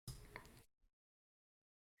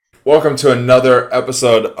Welcome to another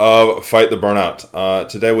episode of Fight the Burnout.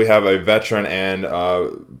 Today we have a veteran and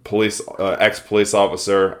ex-police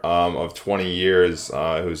officer of 20 years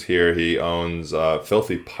who's here. He owns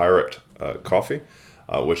Filthy Pirate Coffee,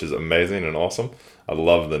 which is amazing and awesome. I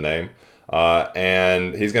love the name.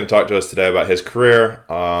 And he's going to talk to us today about his career,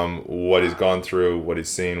 what he's gone through, what he's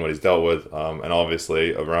seen, what he's dealt with, and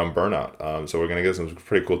obviously around burnout. So we're going to get some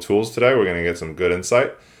pretty cool tools today. We're going to get some good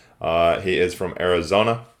insight. He is from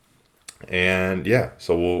Arizona. And yeah,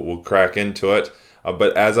 so we'll crack into it.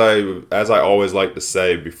 But as I always like to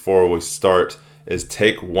say before we start, is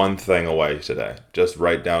take one thing away today. Just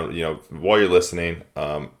write down, while you're listening,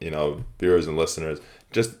 viewers and listeners,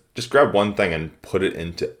 just grab one thing and put it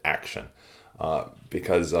into action.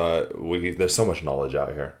 Because there's so much knowledge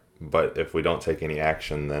out here. But if we don't take any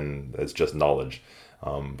action, then it's just knowledge.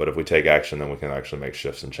 But if we take action, then we can actually make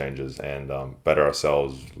shifts and changes and better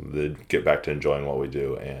ourselves, get back to enjoying what we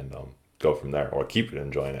do, and go from there, or keep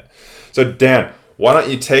enjoying it. So Dan, why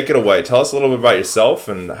don't you take it away? Tell us a little bit about yourself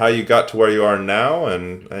and how you got to where you are now,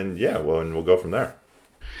 and yeah, well, and we'll go from there.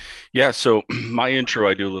 Yeah, so my intro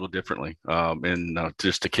I do a little differently, and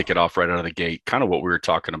just to kick it off right out of the gate, kind of what we were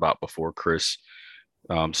talking about before, Chris.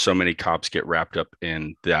 So many cops get wrapped up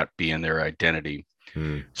in that being their identity.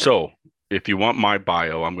 Hmm. So if you want my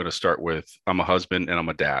bio, I'm going to start with I'm a husband and I'm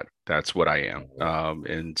a dad. That's what I am.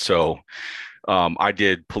 And so I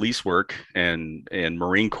did police work and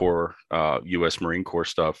Marine Corps, U.S. Marine Corps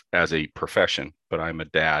stuff as a profession, but I'm a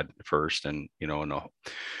dad first, and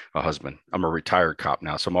a husband. I'm a retired cop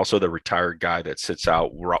now, so I'm also the retired guy that sits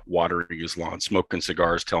out watering his lawn, smoking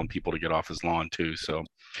cigars, telling people to get off his lawn too. So,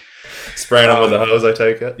 Spraying them with a hose, I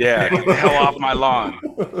take it. yeah, get the hell off my lawn.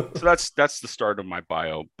 So that's the start of my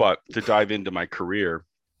bio. But to dive into my career,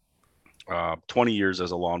 20 years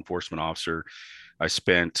as a law enforcement officer, I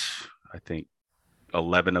spent, I think,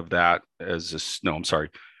 11 of that as no, I'm sorry,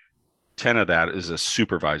 10 of that is a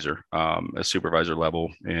supervisor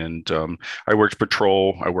level. And I worked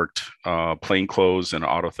patrol. I worked plainclothes and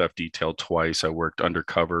auto theft detail twice. I worked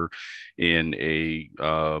undercover in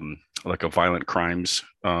like a violent crimes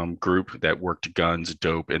group that worked guns,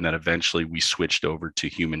 dope. And then eventually we switched over to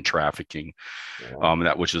human trafficking.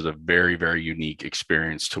 That which is a very, very unique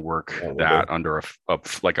experience to work that under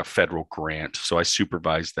like a federal grant. So I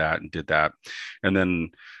supervised that and did that. And then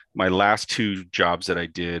my last two jobs that I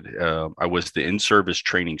did, I was the in-service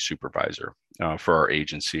training supervisor for our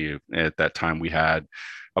agency. At that time, we had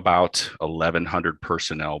about 1,100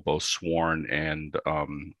 personnel, both sworn and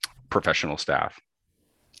professional staff.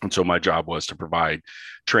 And so my job was to provide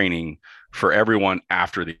training for everyone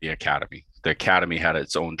after the academy. The academy had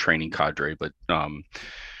its own training cadre, but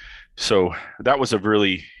so that was a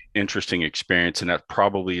really interesting experience, and that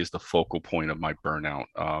probably is the focal point of my burnout.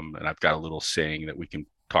 And I've got a little saying that we can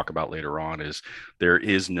talk about later on is there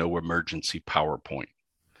is no emergency PowerPoint.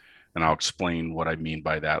 And I'll explain what I mean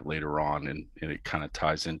by that later on. And it kind of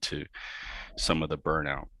ties into some of the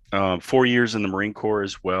burnout. 4 years in the Marine Corps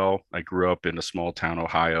as well. I grew up in a small town,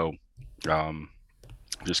 Ohio,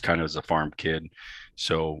 just kind of as a farm kid.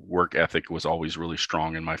 So work ethic was always really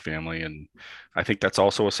strong in my family. And I think that's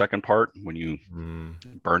also a second part. When you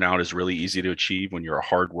burnout is really easy to achieve when you're a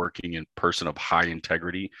hardworking and person of high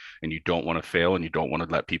integrity and you don't want to fail and you don't want to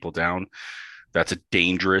let people down. That's a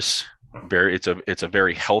dangerous, it's a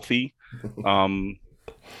very healthy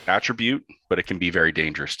attribute, but it can be very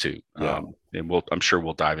dangerous too. Yeah. And I'm sure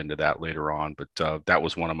we'll dive into that later on. But that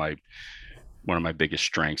was one of my biggest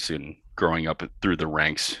strengths in growing up through the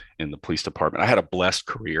ranks in the police department. I had a blessed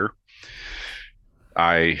career.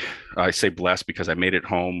 I say blessed because I made it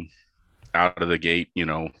home out of the gate,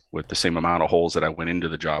 with the same amount of holes that I went into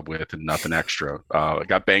the job with and nothing extra. I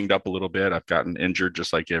got banged up a little bit. I've gotten injured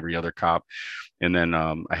just like every other cop. And then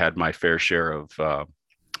I had my fair share of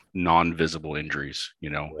non-visible injuries,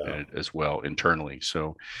 Yeah. as well internally.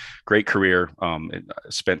 So great career.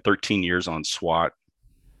 Spent 13 years on SWAT.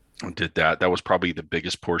 Did that. That was probably the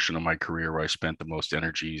biggest portion of my career where I spent the most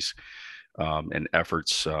energies and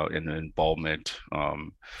efforts and involvement. I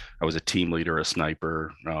was a team leader, a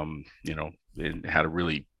sniper, and had a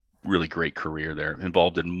really, really great career there.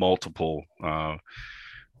 Involved in multiple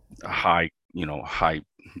high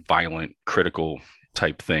violent, critical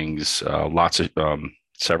type things. Lots of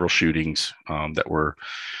several shootings that were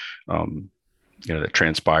that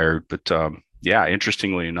transpired. But yeah,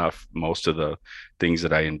 interestingly enough, most of the things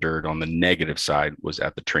that I endured on the negative side was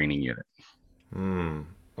at the training unit.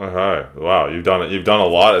 Okay. Wow, you've done it. You've done a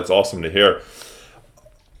lot. It's awesome to hear.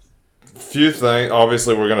 Few things.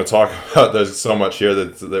 Obviously, we're going to talk about. There's so much here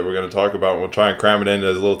that we're going to talk about. We'll try and cram it in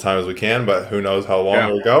as little time as we can, but who knows how long Yeah.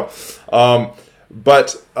 it'll go. Um,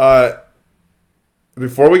 But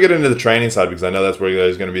before we get into the training side, because I know that's where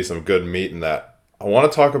there's going to be some good meat in that, I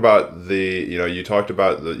want to talk about you talked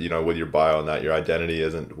about with your bio and that your identity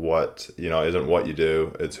isn't what you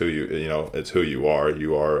do. It's who it's who you are.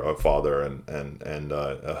 You are a father and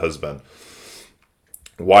a husband.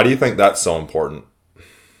 Why do you think that's so important?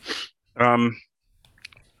 Um,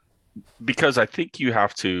 because I think you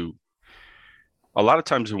have to, a lot of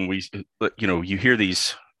times when you hear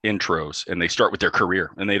these intros and they start with their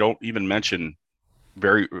career and they don't even mention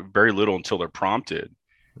very, very little until they're prompted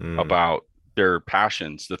Mm, about their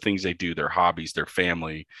passions, the things they do, their hobbies, their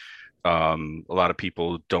family. A lot of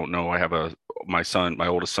people don't know I have my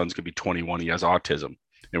oldest son's gonna be 21. He has autism,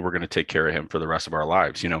 and we're going to take care of him for the rest of our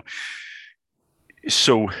lives.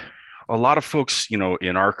 So a lot of folks, in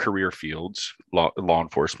our career fields, law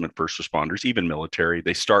enforcement, first responders, even military,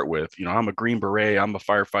 they start with, I'm a Green Beret, I'm a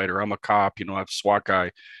firefighter, I'm a cop, I'm a SWAT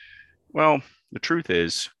guy. Well, the truth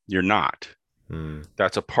is, you're not. mm,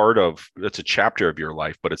 That's a chapter of your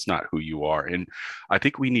life, but it's not who you are. And I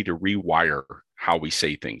think we need to rewire how we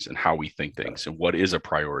say things and how we think things and what is a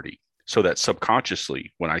priority so that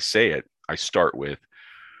subconsciously, when I say it, I start with,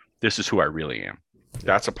 this is who I really am. yeah.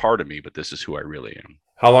 That's a part of me, but this is who I really am.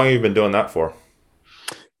 How long have you been doing that for?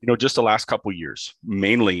 Just the last couple of years,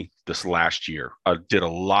 mainly this last year. I did a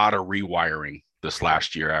lot of rewiring this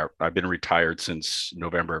last year. I've been retired since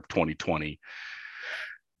November of 2020.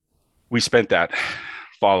 We spent that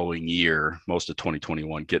following year, most of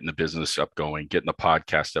 2021, getting the business up going, getting the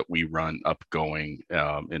podcast that we run up going,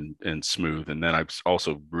 and smooth. And then I've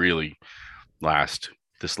also really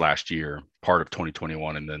this last year, part of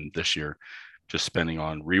 2021, and then this year, just spending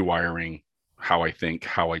on rewiring how I think,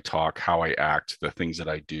 how I talk, how I act, the things that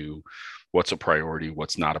I do, what's a priority,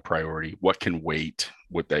 what's not a priority, what can wait,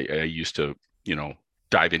 what I used to,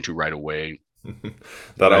 dive into right away.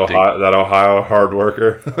 that And I think, Ohio hard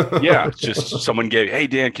worker. yeah, it's just someone hey,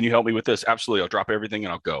 Dan, can you help me with this? Absolutely. I'll drop everything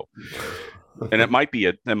and I'll go. And that might be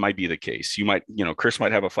the case. You might, Chris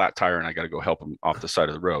might have a flat tire and I got to go help him off the side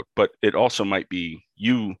of the road, but it also might be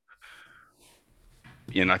you.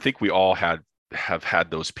 And I think we all have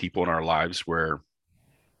had those people in our lives where,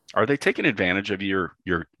 are they taking advantage of your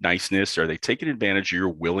niceness? Are they taking advantage of your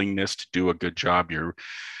willingness to do a good job?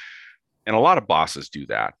 And a lot of bosses do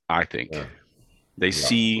that. I think Yeah. they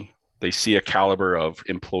Yeah. see a caliber of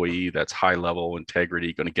employee that's high level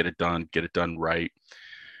integrity, going to get it done right.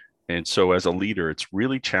 And so as a leader, it's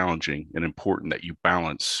really challenging and important that you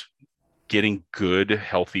balance getting good,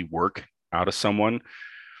 healthy work out of someone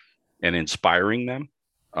and inspiring them,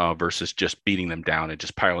 versus just beating them down and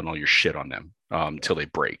just piling all your shit on them until they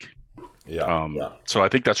break. Yeah. Yeah. So I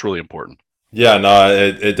think that's really important. Yeah, no,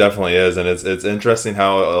 it definitely is, and it's interesting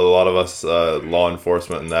how a lot of us law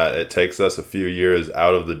enforcement and that it takes us a few years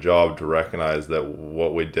out of the job to recognize that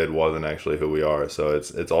what we did wasn't actually who we are. So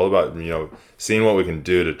it's all about seeing what we can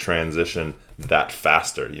do to transition that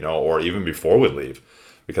faster, or even before we leave,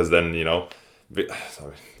 because then be-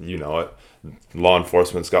 it, law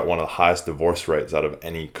enforcement's got one of the highest divorce rates out of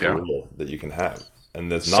any Yeah. career that you can have,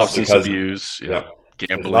 and it's not Substance because abuse. Yeah. yeah. It's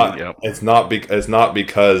Gambling. not. Yeah. It's not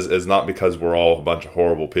because we're all a bunch of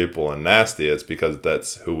horrible people and nasty. It's because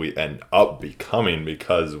that's who we end up becoming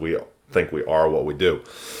because we think we are what we do.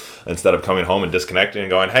 Instead of coming home and disconnecting and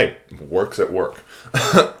going, "Hey, work's at work,"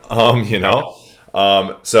 you Yeah.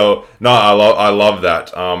 know. So no, I love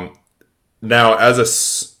that.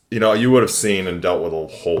 Now, you would have seen and dealt with a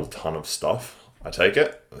whole ton of stuff. I take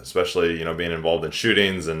it, especially being involved in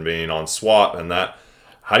shootings and being on SWAT and that.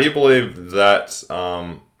 How do you believe that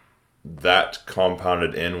that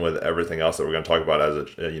compounded in with everything else that we're going to talk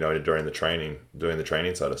about during the training, doing the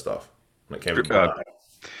training side of stuff when it came to Uh, burnout?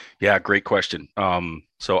 yeah. Great question.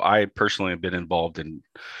 So I personally have been involved in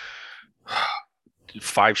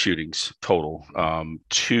 5 shootings total.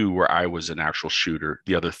 Two where I was an actual shooter.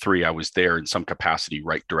 The other 3, I was there in some capacity,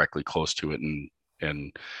 right directly close to it,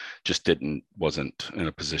 and just wasn't in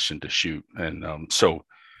a position to shoot. And so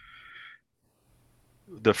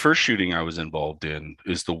the first shooting I was involved in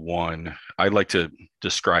is the one I like to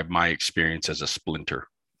describe my experience as a splinter.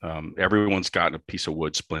 Everyone's got a piece of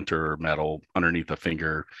wood, splinter or metal underneath a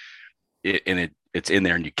finger, it's in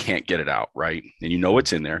there and you can't get it out, right? And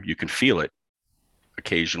it's in there. You can feel it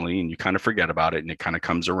occasionally, and you kind of forget about it, and it kind of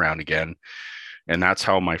comes around again. And that's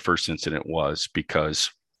how my first incident was,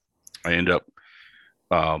 because I ended up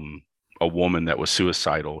a woman that was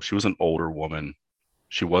suicidal. She was an older woman.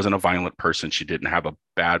 She wasn't a violent person. She didn't have a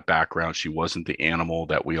bad background. She wasn't the animal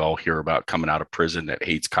that we all hear about coming out of prison that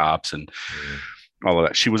hates cops and Mm, all of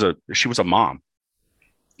that. She was a mom,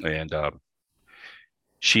 and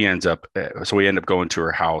she ends up. So we end up going to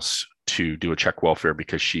her house to do a check welfare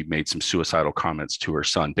because she made some suicidal comments to her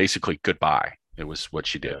son. Basically, goodbye. It was what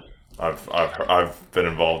she did. Yeah. I've been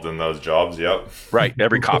involved in those jobs. Yep. Right.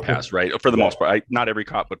 Every cop has, right? For the Yeah. most part. Not every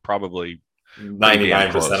cop, but probably pretty damn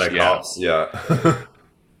 99% close. of Yeah. cops. Yeah.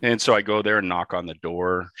 And so I go there and knock on the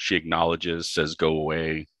door. She acknowledges, says, go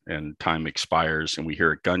away. And time expires. And we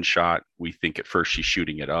hear a gunshot. We think at first she's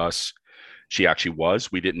shooting at us. She actually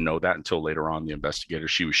was. We didn't know that until later on. The investigator,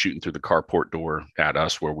 she was shooting through the carport door at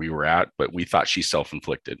us where we were at, but we thought she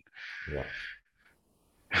self-inflicted. Yeah.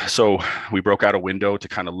 So we broke out a window to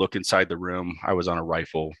kind of look inside the room. I was on a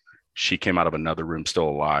rifle. She came out of another room still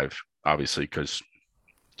alive, obviously, because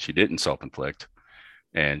she didn't self-inflict.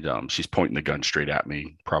 And she's pointing the gun straight at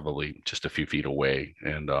me, probably just a few feet away.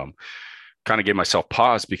 And kind of gave myself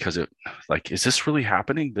pause because it, like, is this really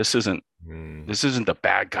happening? This isn't the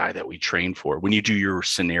bad guy that we train for. When you do your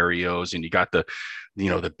scenarios and you got the,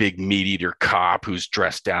 the big meat eater cop who's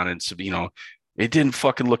dressed down and, it didn't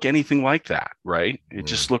fucking look anything like that. Right. It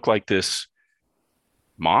just looked like this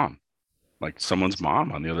mom, like someone's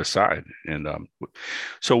mom on the other side. And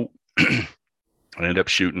so I ended up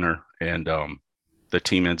shooting her, and the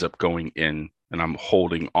team ends up going in, and I'm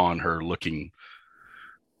holding on her, looking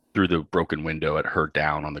through the broken window at her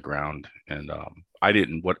down on the ground. And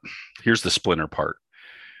here's the splinter part.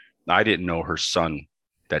 I didn't know her son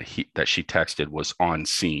that she texted was on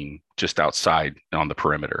scene just outside on the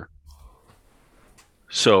perimeter.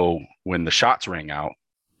 So when the shots rang out,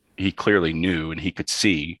 he clearly knew and he could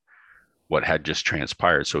see what had just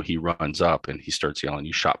transpired. So he runs up and he starts yelling,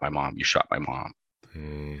 "You shot my mom, you shot my mom."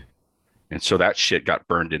 And so that shit got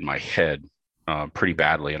burned in my head pretty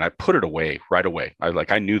badly. And I put it away right away.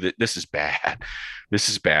 I knew that this is bad. This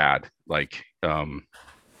is bad. And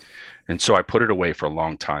so I put it away for a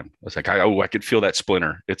long time. I was like, I could feel that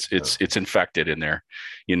splinter. It's infected in there,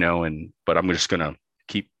 but I'm just going to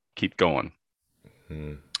keep going.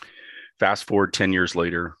 Fast forward 10 years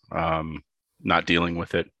later, not dealing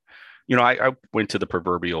with it. I went to the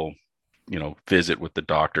proverbial, visit with the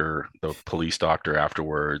doctor, the police doctor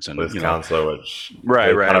afterwards, and police counselor, which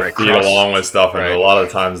right, feed along with stuff, and a lot of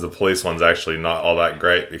times the police one's actually not all that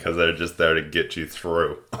great because they're just there to get you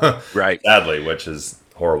through, right? Sadly, which is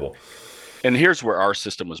horrible. And here's where our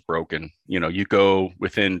system was broken. You go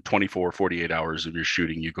within 24, 48 hours of your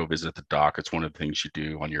shooting, you go visit the doc. It's one of the things you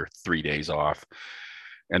do on your 3 days off,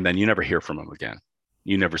 and then you never hear from them again.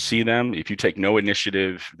 You never see them. If you take no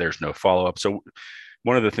initiative, there's no follow-up. So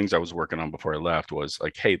one of the things I was working on before I left was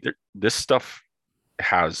like, hey, this stuff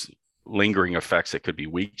has lingering effects. It could be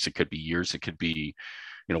weeks, it could be years, it could be,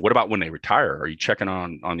 what about when they retire? Are you checking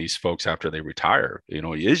on these folks after they retire? It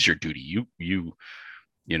is your duty. You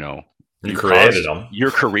created them.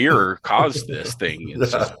 Your career caused this thing.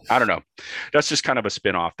 It's just, I don't know. That's just kind of a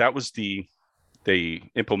spinoff. That was the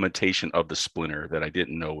implementation of the splinter that I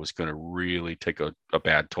didn't know was going to really take a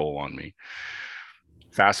bad toll on me.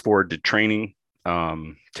 Fast forward to training.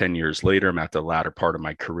 10 years later, I'm at the latter part of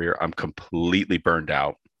my career. I'm completely burned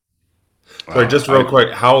out. So just real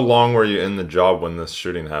quick, how long were you in the job when this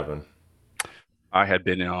shooting happened? I had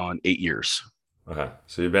been on 8 years. Okay,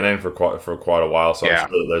 so you've been in for quite a while. So yeah. I'm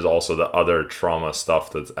sure there's also the other trauma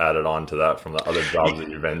stuff that's added on to that from the other jobs that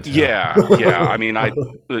you've been to. Yeah. I mean,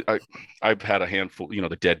 I've had a handful.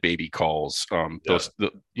 The dead baby calls.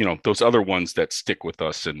 Those other ones that stick with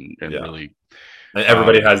us and really. And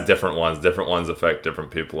everybody has different ones. Different ones affect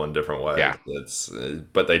different people in different ways. Yeah.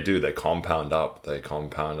 But they compound up. They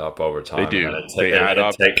compound up over time. They do. And They add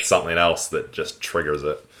up. It takes something else that just triggers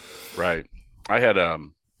it. Right. I had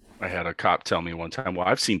a cop tell me one time, well,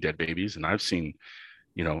 I've seen dead babies and I've seen,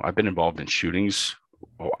 I've been involved in shootings.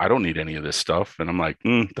 Oh, I don't need any of this stuff. And I'm like,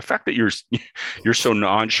 the fact that you're so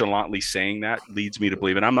nonchalantly saying that leads me to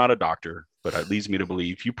believe, and I'm not a doctor, but it leads me to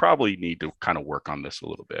believe you probably need to kind of work on this a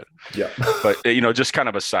little bit. Yeah. But just kind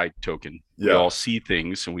of a side token. Yeah. We all see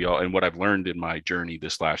things, and what I've learned in my journey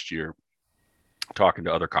this last year, talking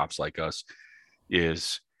to other cops like us,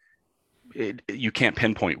 is you can't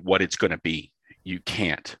pinpoint what it's going to be. You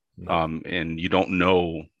can't. And you don't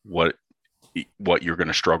know what you're going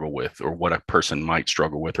to struggle with, or what a person might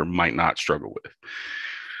struggle with or might not struggle with.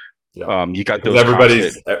 Yeah. You got those.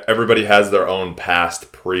 Everybody has their own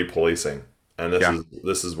past pre-policing, and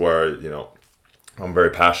this is where I'm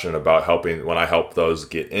very passionate about helping. When I help those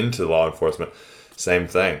get into law enforcement, same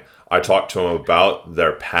thing. I talk to them about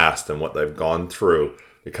their past and what they've gone through.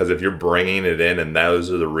 Because if you're bringing it in and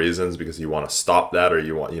those are the reasons because you want to stop that, or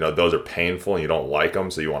you want, those are painful and you don't like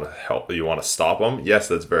them, so you want to help, you want to stop them. Yes,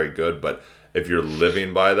 that's very good. But if you're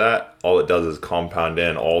living by that, all it does is compound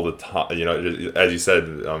in all the time. As you said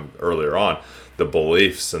earlier on, the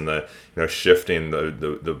beliefs and the, shifting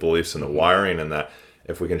the beliefs and the wiring, and that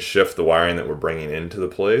if we can shift the wiring that we're bringing into the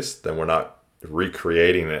place, then we're not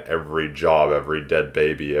recreating it every job, every dead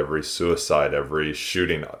baby, every suicide, every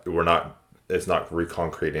shooting. It's not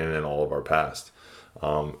reconcreting in all of our past.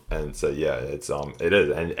 And so yeah, it is,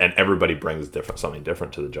 and everybody brings something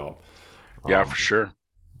different to the job. Yeah, for sure.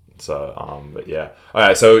 So but yeah, all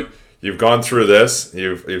right. So you've gone through this.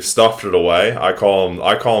 You've stuffed it away. I call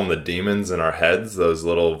them the demons in our heads, those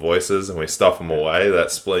little voices, and we stuff them away.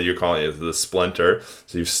 That split you're calling it the splinter.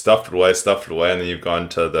 So you've stuffed it away, and then you've gone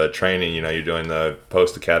to the training. You're doing the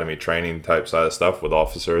post academy training type side of stuff with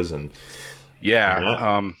officers and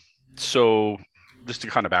yeah. So just to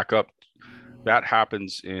kind of back up, that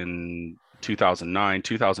happens in 2009,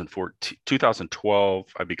 2014, 2012.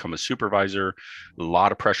 I become a supervisor. A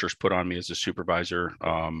lot of pressures put on me as a supervisor.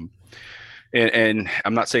 And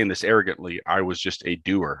I'm not saying this arrogantly. I was just a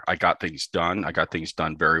doer. I got things done. I got things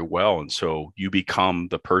done very well. And so you become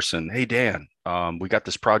the person, hey, Dan, we got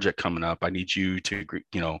this project coming up. I need you to,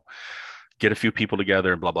 get a few people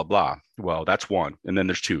together and blah, blah, blah. Well, that's one. And then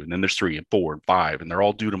there's two, and then there's three and four and five, and they're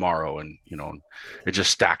all due tomorrow. And, it just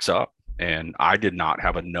stacks up. And I did not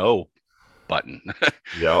have a no button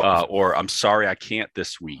or I'm sorry, I can't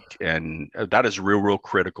this week. And that is real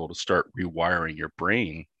critical to start rewiring your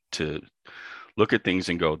brain to look at things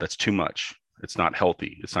and go, that's too much. It's not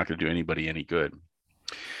healthy. It's not going to do anybody any good.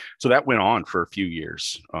 So that went on for a few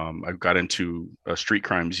years. I got into a street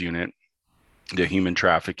crimes unit, the human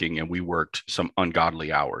trafficking, and we worked some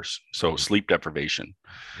ungodly hours. So sleep deprivation,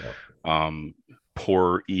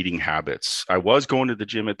 poor eating habits. I was going to the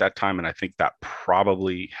gym at that time, and I think that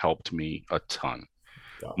probably helped me a ton,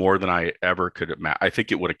 more than I ever could imagine. I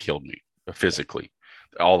think it would have killed me physically,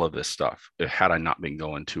 all of this stuff, had I not been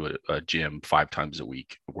going to a gym 5 times a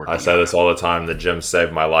week. I say this all the time. The gym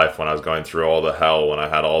saved my life when I was going through all the hell, when I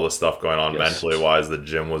had all the stuff going on mentally wise. The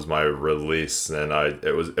gym was my release, and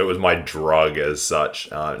it was my drug as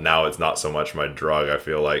such. Now it's not so much my drug. I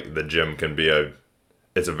feel like the gym can be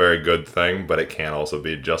it's a very good thing, but it can also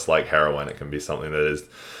be just like heroin. It can be something that is,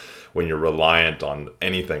 when you're reliant on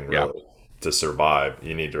anything really to survive,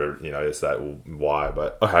 you need to, it's that why.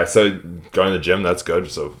 But okay, so going to the gym, that's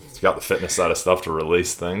good. So you got the fitness side of stuff to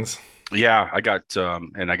release things. Yeah, I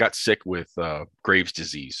got sick with Graves'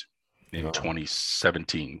 disease in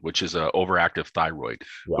 2017, which is an overactive thyroid,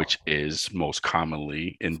 which is most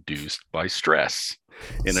commonly induced by stress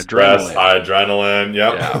and adrenaline. Adrenaline,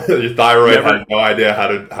 yep. Yeah. Your thyroid had no idea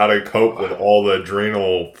how to cope with all the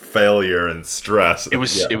adrenal failure and stress. It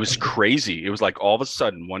was crazy. It was like all of a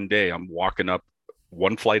sudden one day I'm walking up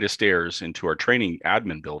one flight of stairs into our training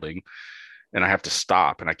admin building, and I have to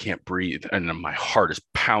stop and I can't breathe, and my heart is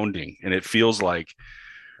pounding, and it feels like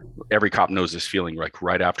every cop knows this feeling, like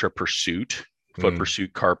right after a pursuit, foot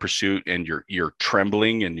pursuit, car pursuit, and you're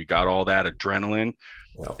trembling and you got all that adrenaline.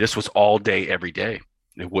 This was all day, every day.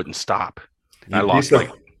 It wouldn't stop.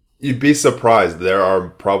 You'd be surprised. There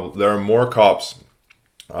are more cops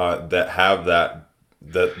that have that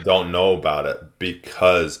don't know about it,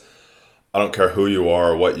 because I don't care who you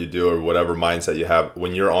are or what you do or whatever mindset you have.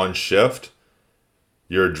 When you're on shift,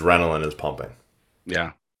 your adrenaline is pumping.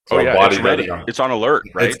 Yeah. So it's ready. It's on alert,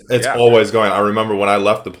 right? It's always going. I remember when I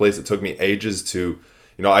left the place, it took me ages to,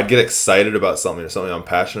 I'd get excited about something or something I'm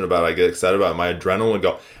passionate about. I'd get excited about it. My adrenaline would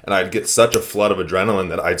go, and I'd get such a flood of adrenaline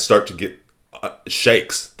that I'd start to get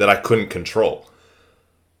shakes that I couldn't control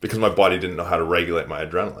because my body didn't know how to regulate my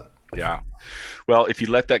adrenaline. Yeah. Well, if you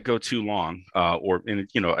let that go too long,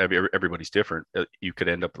 everybody's different, you could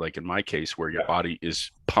end up like in my case where your body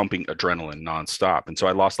is pumping adrenaline nonstop. And so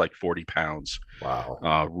I lost like 40 pounds.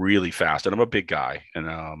 Wow. Really fast. And I'm a big guy.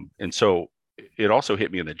 And so it also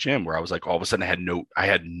hit me in the gym where I was like, all of a sudden I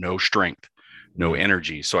had no strength, no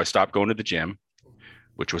energy. So I stopped going to the gym,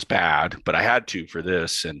 which was bad, but I had to for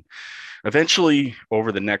this. And eventually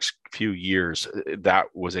over the next few years, that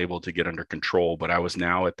was able to get under control. But I was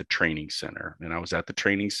now at the training center, and I was at the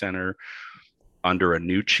training center under a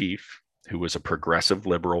new chief who was a progressive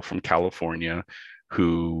liberal from California,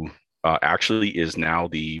 who actually is now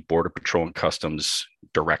the Border Patrol and Customs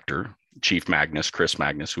director, Chief Magnus, Chris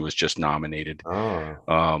Magnus, who was just nominated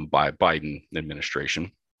by Biden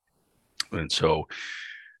administration. And so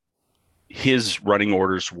his running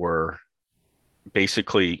orders were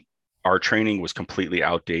basically our training was completely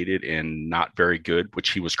outdated and not very good,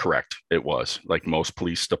 which he was correct. It was like most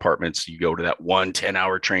police departments. You go to that 1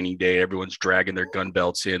 10-hour training day, everyone's dragging their gun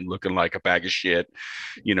belts in, looking like a bag of shit,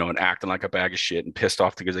 and acting like a bag of shit and pissed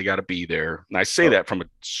off because they got to be there. And I say Oh, that from a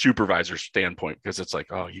supervisor standpoint because it's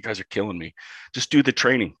like, oh, you guys are killing me. Just do the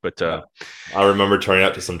training. But yeah. I remember turning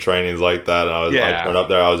up to some trainings like that, and I yeah, turned up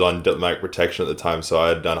there. I was on diplomatic protection at the time, so I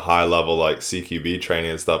had done high level like CQB training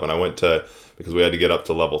and stuff. And I went to because we had to get up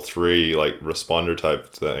to level 3, like responder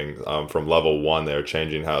type thing. From level 1, they were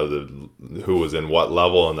changing how who was in what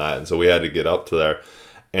level and that, and so we had to get up to there.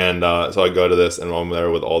 And so I go to this, and I'm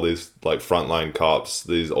there with all these like frontline cops,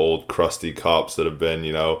 these old crusty cops that have been,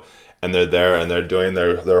 and they're there and they're doing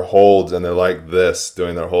their holds, and they're like this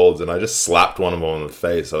doing their holds, and I just slapped one of them in the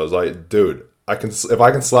face. I was like, dude, if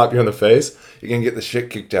I can slap you in the face, you can get the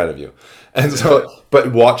shit kicked out of you. And yeah, so,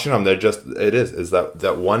 but watching them, they're just is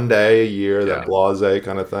that one day a year, that yeah. blase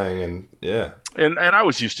kind of thing, and yeah, And I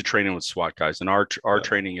was used to training with SWAT guys, and our yeah.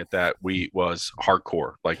 training at that we was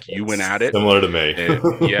hardcore. Like you went It's at it. similar to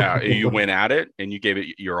me. Yeah, you went at it and you gave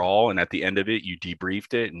it your all, and at the end of it, you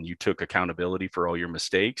debriefed it and you took accountability for all your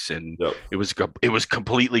mistakes. And Yep. it was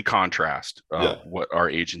completely contrast Yeah. what our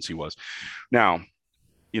agency was. Now,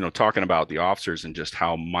 talking about the officers and just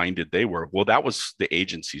how minded they were. Well, that was the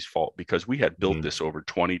agency's fault because we had built Mhm. this over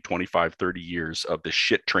 20, 25, 30 years of the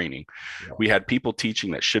shit training. Yeah. We had people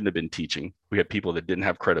teaching that shouldn't have been teaching. We had people that didn't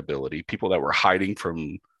have credibility, people that were hiding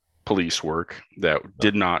from police work that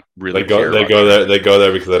did not really care They about go training.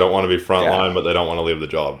 there because they don't want to be Yeah. frontline, but they don't want to leave the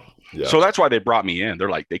job. Yeah. So that's why they brought me in. They're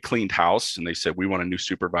like, they cleaned house and they said, we want a new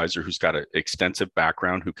supervisor who's got an extensive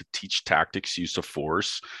background, who could teach tactics, use of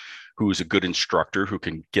force, who's a good instructor, who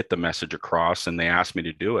can get the message across. And they asked me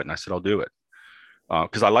to do it. And I said, I'll do it.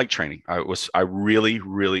 Because I like training. I really,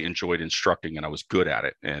 really enjoyed instructing, and I was good at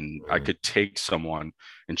it. And I Mhm. could take someone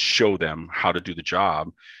and show them how to do the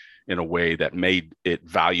job in a way that made it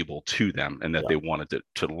valuable to them and that Yeah. they wanted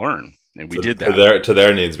to learn. And we To, did to that.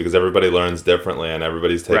 their needs, because everybody learns differently and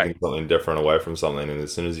everybody's Right. taking something different away from something. And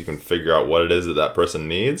as soon as you can figure out what it is that person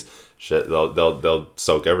needs, shit, they'll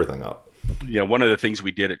soak everything up. One of the things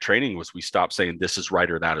we did at training was we stopped saying this is right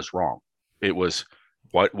or that is wrong. It was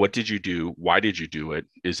what did you do? Why did you do it?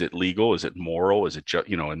 Is it legal? Is it moral? Is it just,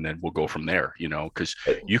 and then we'll go from there, because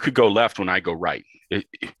you could go left when I go right.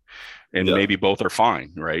 And Yeah. maybe both are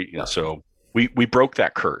fine, right? And Yeah. so we broke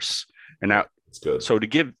that curse. And now, It's good. so to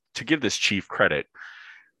give this chief credit,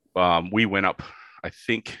 we went up, I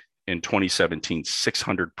think in 2017,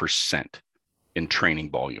 600% in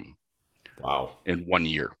training volume Wow. in 1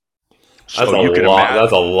 year. That's So a you can lot. imagine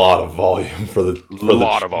That's a lot of volume for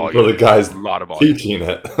lot of for the volume, guys a lot of volume. teaching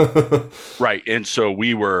it. Right. And so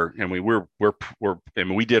we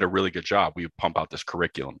did a really good job. We pump out this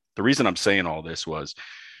curriculum. The reason I'm saying all this was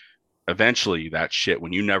eventually that shit,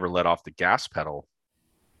 when you never let off the gas pedal,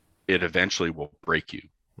 it eventually will break you.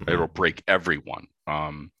 It'll break everyone.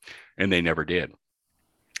 And they never did.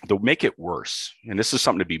 They'll make it worse. And this is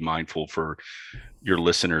something to be mindful for your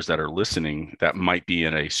listeners that are listening that might be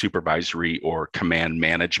in a supervisory or command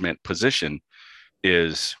management position,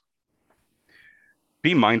 is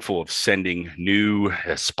be mindful of sending new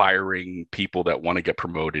aspiring people that want to get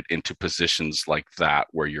promoted into positions like that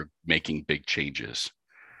where you're making big changes,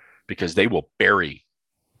 because they will bury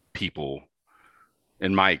people,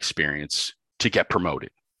 in my experience, to get promoted.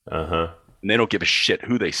 Uh-huh. And they don't give a shit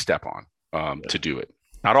who they step on to do it.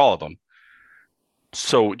 Not all of them.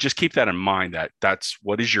 So just keep that in mind. That's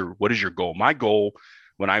what is your goal? My goal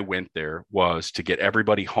when I went there was to get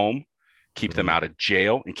everybody home, keep them out of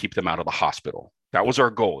jail, and keep them out of the hospital. That was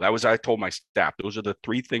our goal. I told my staff, those are the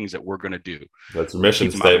 3 things that we're going to do. That's your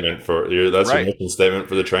mission statement that's your Right. mission statement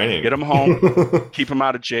for the training. Get them home, keep them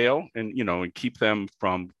out of jail, and and keep them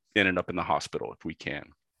from ending up in the hospital if we can.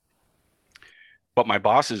 But my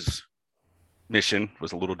boss's mission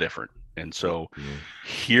was a little different. And so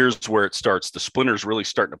here's where it starts. The splinter's really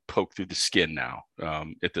starting to poke through the skin now,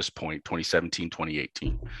 at this point, 2017,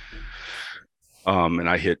 2018. And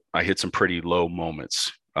I hit some pretty low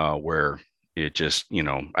moments where it just,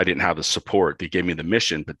 I didn't have the support. They gave me the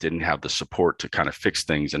mission, but didn't have the support to kind of fix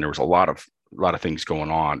things. And there was a lot of things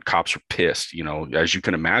going on. Cops were pissed, as you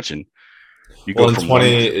can imagine. You Well, go in from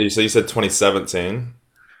 20, so you said 2017.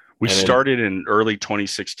 we And started in early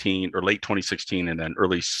 2016 or late 2016, and then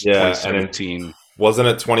early yeah, and then 2017. wasn't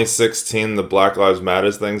it 2016 the Black Lives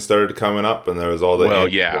Matters thing started coming up, and there was all the Well,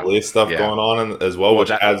 yeah, anti-police stuff yeah. going on as well, Well, which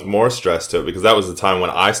that adds more stress to it, because that was the time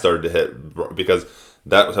when I started to hit, because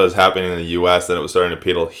that was happening in the U.S. and it was starting to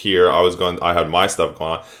peddle here. I had my stuff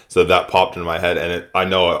going on, so that popped in my head, and I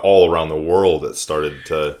know all around the world it started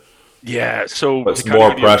to Yeah. So Puts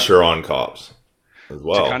more pressure on cops as to kind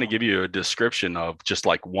well. of give you a description of just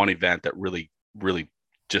like one event that really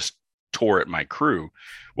just tore at my crew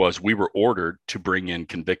was we were ordered to bring in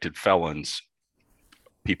convicted felons,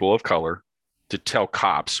 people of color, to tell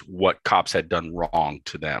cops what cops had done wrong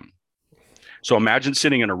to them. So imagine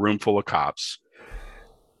sitting in a room full of cops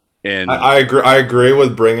and I agree. I agree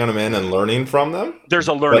with bringing them in and learning from them, there's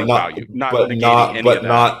a but learning not, value, not negating any of but that.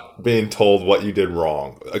 not being told what you did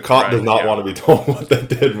wrong. A cop does Right. not Yeah. want to be told what they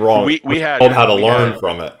did wrong. We Told how had to we learn had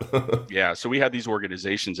from it. yeah. So we had these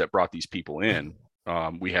organizations that brought these people in.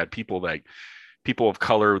 We had people of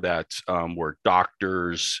color that were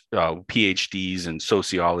doctors, PhDs in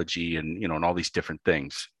sociology, and and all these different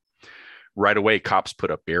things. Right away, cops put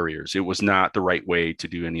up barriers. It was not the right way to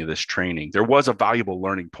do any of this training. There was a valuable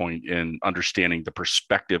learning point in understanding the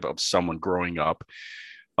perspective of someone growing up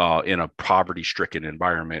in a poverty-stricken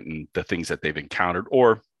environment and the things that they've encountered.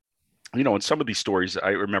 Or, in some of these stories,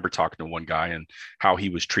 I remember talking to one guy and how he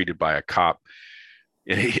was treated by a cop.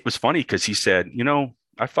 It was funny because he said,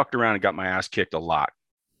 I fucked around and got my ass kicked a lot.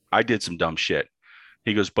 I did some dumb shit.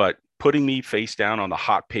 He goes, but putting me face down on the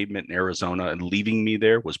hot pavement in Arizona and leaving me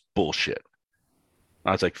there was bullshit.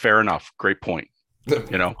 I was like, fair enough. Great point.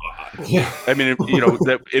 You know, Yeah. I mean,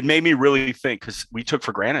 that it made me really think because we took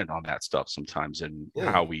for granted on that stuff sometimes and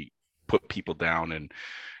Yeah. how we put people down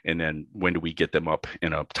and then when do we get them up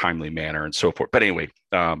in a timely manner and so forth. But anyway,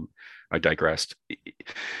 I digressed.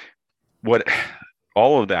 What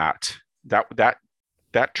all of that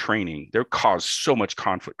training there caused so much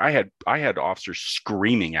conflict. I had officers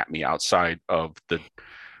screaming at me outside of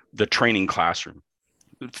the training classroom,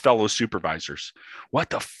 fellow supervisors. What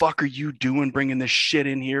the fuck are you doing bringing this shit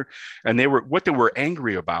in here? And what they were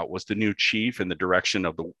angry about was the new chief and the direction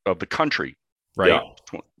of the country, Yeah.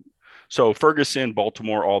 right? So Ferguson,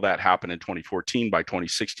 Baltimore, all that happened in 2014. By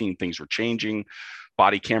 2016 things were changing.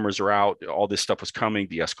 Body cameras are out, all this stuff was coming,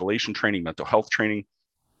 de-escalation training, mental health training,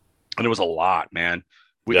 and it was a lot, man.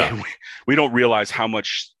 we, Yeah. we don't realize how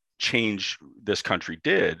much change this country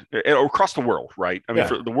did across the world, right? I mean, Yeah.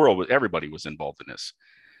 for the world, everybody was involved in this.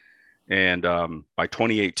 And by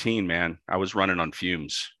 2018, man, I was running on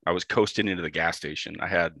fumes. I was coasting into the gas station. I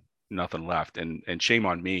had nothing left, and shame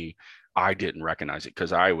on me. I didn't recognize it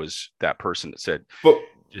because I was that person that said, But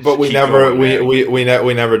 "Just we keep never going, man."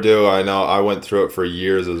 we never do. I know I went through it for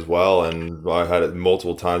years as well, and I had it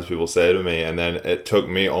multiple times. People say to me, and then it took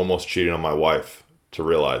me almost cheating on my wife to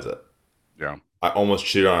realize it. Yeah, I almost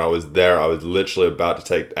cheated on her. I was there. I was literally about to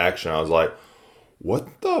take action. I was like,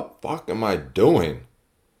 "What the fuck am I doing?"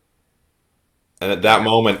 And at that yeah,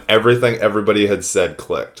 moment, everything everybody had said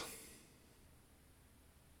clicked.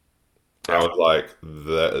 I yeah, was like,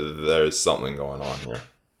 "There's something going on here."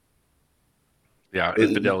 yeah.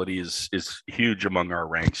 Infidelity is huge among our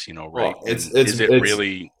ranks, right? Well, And is it it's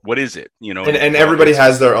really? What is it? and everybody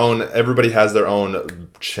has their own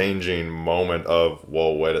changing moment of,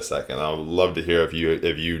 whoa, wait a second. I would love to hear if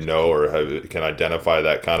you know or can identify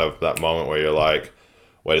that kind of that moment where you're like,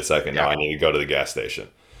 wait a second, now Yeah, I need to go to the gas station.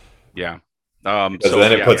 yeah. Because So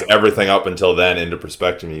then it yeah, puts everything up until then into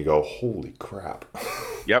perspective and you go, holy crap.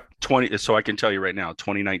 yep. 20. So I can tell you right now,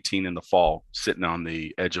 2019 in the fall, sitting on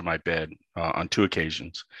the edge of my bed on two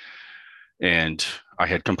occasions, and I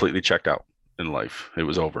had completely checked out in life. It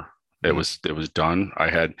was over. It Mm. was done.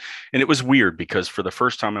 And it was weird because for the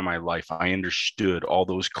first time in my life, I understood all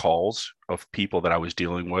those calls of people that I was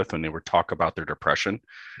dealing with when they were talk about their depression.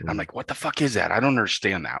 I'm Mm. like, what the fuck is that? I don't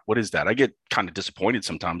understand that. What is that? I get kind of disappointed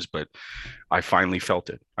sometimes, but I finally felt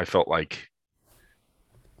it. I felt like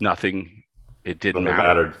nothing. It didn't Nothing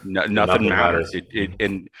matter. mattered. Nothing Nothing mattered. matters.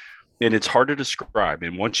 It and it's hard to describe.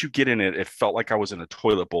 And once you get in it, it felt like I was in a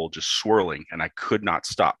toilet bowl just swirling, and I could not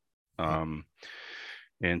stop. Um,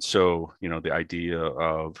 and so, the idea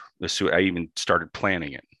of this, I even started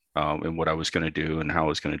planning it and what I was going to do and how I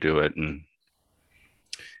was going to do it. And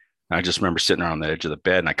I just remember sitting around the edge of the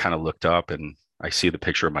bed, and I kind of looked up, and I see the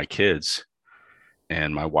picture of my kids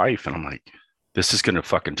and my wife, and I'm like, this is going to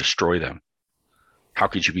fucking destroy them. How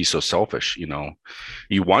could you be so selfish? You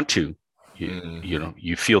want to, Mm.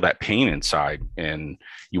 you feel that pain inside and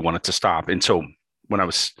you want it to stop. And so when I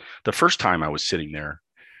was the first time I was sitting there,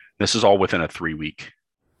 this is all within a 3-week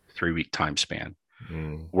time span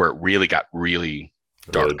Mm. where it really got really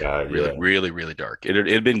Really dark, bad, really, yeah. really, really dark. It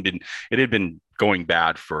had been going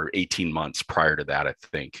bad for 18 months prior to that, I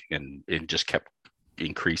think. And it just kept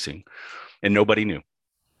increasing and nobody knew,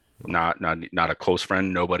 not a close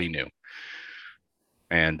friend. Nobody knew.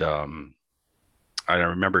 And I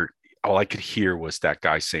remember all I could hear was that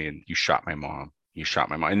guy saying, "You shot my mom. You shot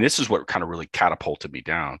my mom." And this is what kind of really catapulted me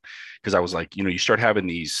down because I was like, you start having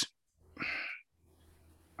these.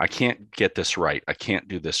 I can't get this right. I can't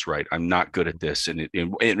do this right. I'm not good at this. And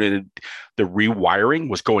the rewiring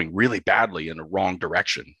was going really badly in the wrong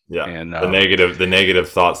direction. Yeah. And The negative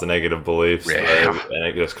thoughts, the negative beliefs, yeah, and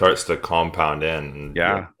it just starts to compound in. And,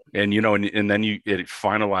 yeah. And, and then it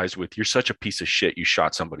finalized with, you're such a piece of shit. You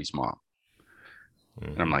shot somebody's mom.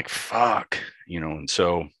 Mm-hmm. And I'm like, fuck, and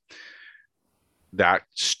so that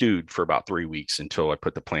stewed for about 3 weeks until I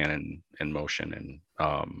put the plan in motion,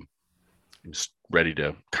 and was ready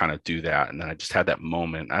to kind of do that. And then I just had that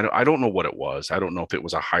moment. I don't know what it was. I don't know if it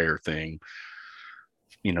was a higher thing,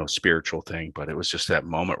 spiritual thing, but it was just that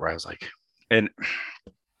moment where I was like, and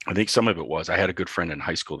I think some of it was, I had a good friend in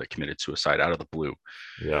high school that committed suicide out of the blue.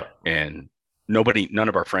 Yeah. And none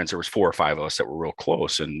of our friends, there was 4 or 5 of us that were real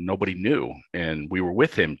close, and nobody knew. And we were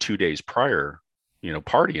with him 2 days prior,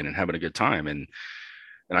 partying and having a good time. And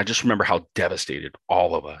I just remember how devastated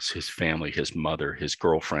all of us, his family, his mother, his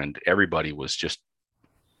girlfriend, everybody was just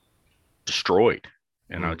destroyed.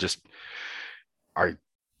 And I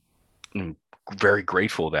am very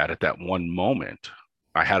grateful that at that one moment,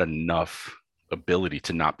 I had enough ability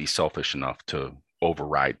to not be selfish enough to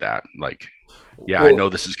override that. Like, yeah, I know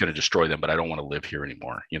this is going to destroy them, but I don't want to live here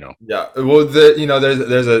anymore, Yeah. Well, there's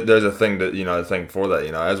a thing that, a thing for that,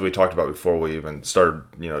 as we talked about before we even started,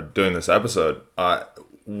 doing this episode,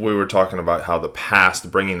 we were talking about how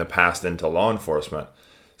bringing the past into law enforcement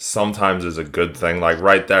sometimes is a good thing. Like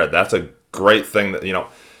right there, that's a great thing that,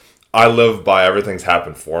 I live by everything's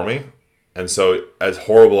happened for me. And so as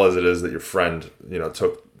horrible as it is that your friend,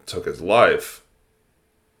 took his life,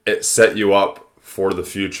 it set you up for the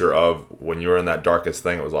future of when you were in that darkest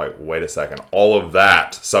thing. It was like, wait a second, all of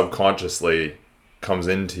that subconsciously comes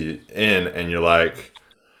in and you're like,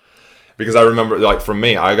 because I remember, like, for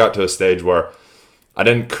me, I got to a stage where I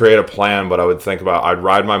didn't create a plan, but I would think about, I'd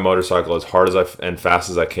ride my motorcycle as hard and fast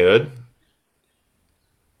as I could.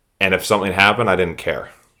 And if something happened, I didn't care.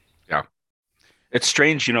 Yeah. It's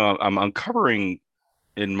strange, I'm uncovering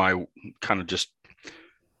in my kind of just,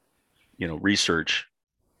 research,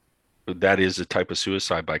 that is a type of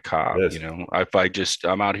suicide by cop. If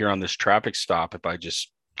I'm out here on this traffic stop, if I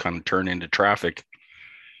just kind of turn into traffic,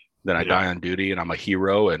 then I die on duty and I'm a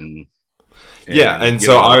hero. And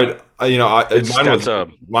so I would,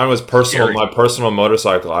 mine was personal. Scary. My personal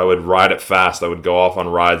motorcycle, I would ride it fast. I would go off on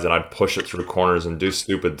rides and I'd push it through corners and do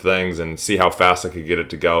stupid things and see how fast I could get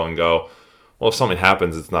it to go and go, well, if something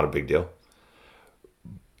happens, it's not a big deal.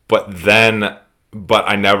 But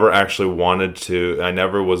I never actually wanted to. I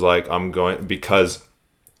never was like, I'm going, because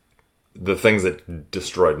the things that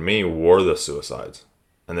destroyed me were the suicides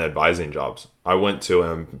and the advising jobs. I went to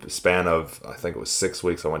a span of, I think it was 6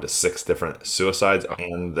 weeks. I went to 6 different suicides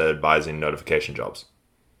and the advising notification jobs.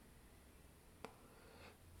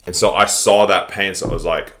 And so I saw that pain. So it was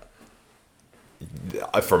like,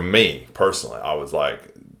 for me personally, I was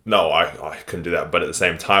like, no, I couldn't do that. But at the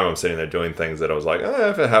same time, I'm sitting there doing things that I was like,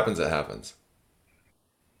 if it happens, it happens.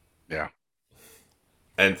 Yeah.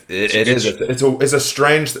 And it's a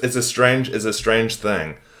strange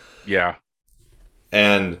thing. Yeah.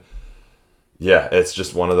 And yeah, it's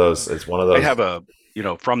just one of those. It's one of those. I have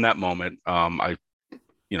from that moment, I,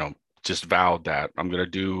 just vowed that I'm going to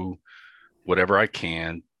do whatever I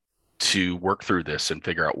can to work through this and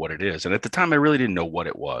figure out what it is. And at the time, I really didn't know what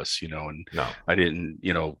it was, and no. I didn't,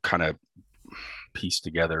 kind of piece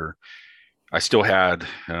together. I still had,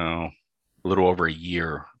 a little over a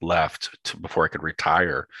year left before I could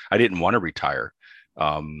retire. I didn't want to retire.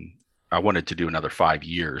 I wanted to do another 5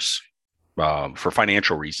 years for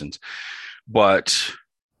financial reasons, but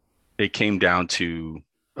it came down to,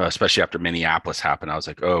 especially after Minneapolis happened, I was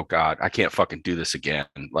like, oh God, I can't fucking do this again.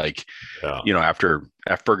 Like, after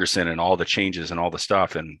Ferguson and all the changes and all the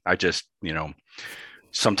stuff. And I just,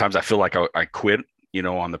 sometimes I feel like I quit,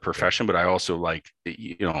 on the profession, but I also like,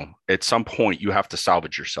 at some point you have to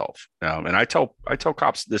salvage yourself. And I tell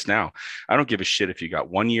cops this now, I don't give a shit if you got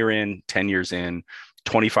 1 year in, 10 years in,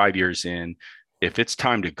 25 years in. If it's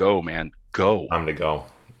time to go, man, go. Time to go.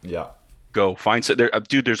 Yeah. Go find some there,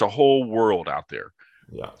 dude. There's a whole world out there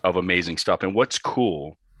of amazing stuff. And what's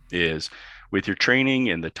cool is with your training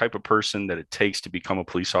and the type of person that it takes to become a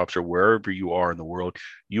police officer, wherever you are in the world,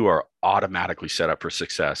 you are automatically set up for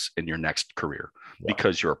success in your next career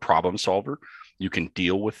because you're a problem solver. You can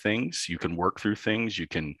deal with things, you can work through things,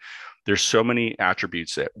 there's so many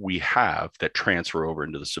attributes that we have that transfer over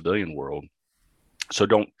into the civilian world. So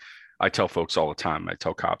I tell folks all the time, I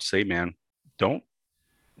tell cops, say, man, don't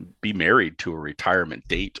be married to a retirement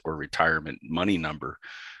date or retirement money number.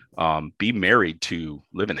 Be married to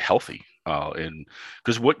living healthy. And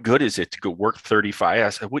because what good is it to go work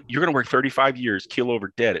 35? You're going to work 35 years, keel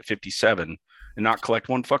over dead at 57 and not collect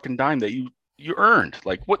one fucking dime that you earned.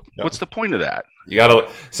 Like Yep. what's the point of that? You gotta.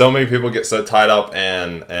 So many people get so tied up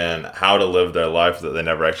in how to live their life that they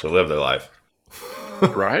never actually live their life.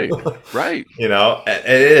 Right. Right. You know, it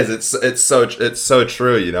is. It's so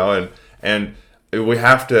true. You know, and we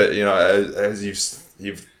have to. You know, as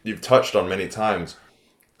you've touched on many times,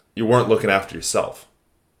 you weren't looking after yourself.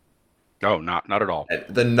 Oh, not at all. And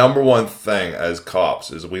the number one thing as cops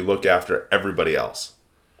is we look after everybody else,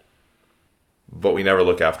 but we never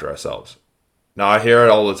look after ourselves. Now I hear it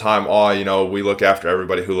all the time. Oh, you know, we look after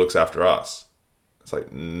everybody who looks after us. It's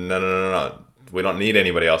like no, no, no, no. We don't need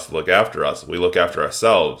anybody else to look after us. We look after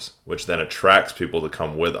ourselves, which then attracts people to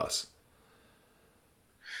come with us.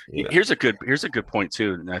 You know? Here's a good point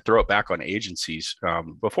too, and I throw it back on agencies.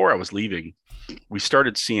 Before I was leaving, we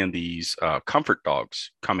started seeing these comfort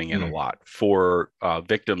dogs coming in a Mm. lot for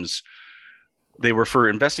victims. They were for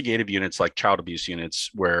investigative units like child abuse units,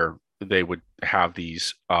 where they would have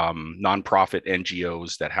these nonprofit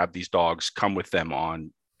NGOs that have these dogs come with them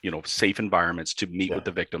on, safe environments to meet Yeah. with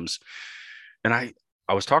the victims. And I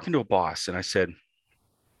was talking to a boss, and I said,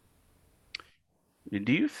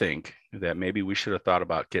 do you think that maybe we should have thought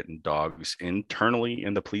about getting dogs internally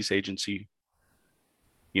in the police agency?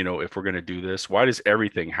 If we're going to do this, why does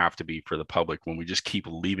everything have to be for the public when we just keep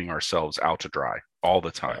leaving ourselves out to dry all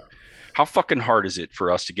the time? How fucking hard is it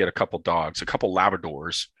for us to get a couple dogs, a couple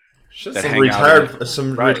Labradors Just that some hang out in retired,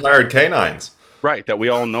 some right, retired canines. right, that we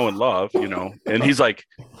all know and love, And he's like,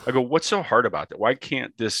 I go, what's so hard about that? Why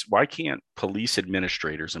can't police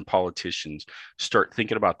administrators and politicians start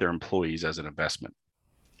thinking about their employees as an investment?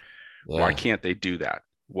 Why Yeah. can't they do that?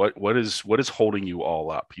 What is holding you all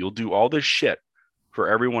up? You'll do all this shit for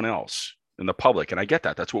everyone else in the public, and I get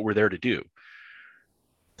that. That's what we're there to do.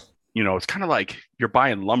 It's kind of like you're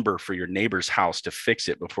buying lumber for your neighbor's house to fix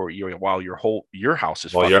it while your house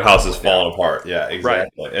is Well, fucking your house is falling down. falling apart. Yeah, Right.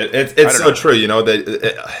 exactly. I It's don't so know. true.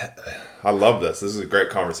 I love this. This is a great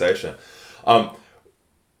conversation. Um,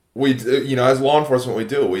 we, as law enforcement, we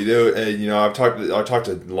do. I've talked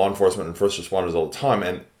to law enforcement and first responders all the time,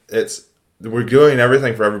 and we're doing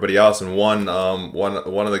everything for everybody else. And one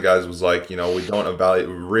of the guys was like, we don't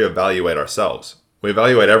reevaluate ourselves. We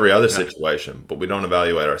evaluate every other Yeah. situation, but we don't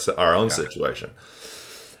evaluate our own Yeah. situation.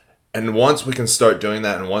 And once we can start doing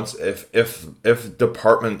that, and once if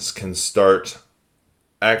departments can start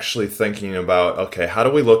actually thinking about, okay, how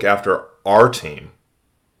do we look after our team?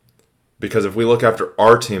 Because if we look after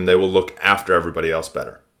our team, they will look after everybody else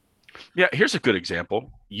better. Yeah. Here's a good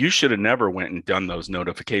example. You should have never went and done those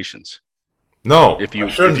notifications No, if I you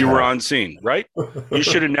if shouldn't you were have. on scene, right? You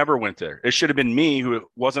should have never went there. It should have been me who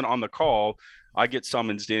wasn't on the call. I get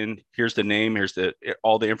summonsed in. Here's the name. Here's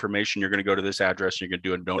all the information. You're going to go to this address. And you're going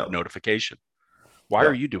to do a Yep. notification. Why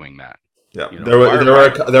are Yep. you doing that? Yeah, Why are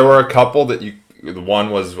my there were a couple that you. The one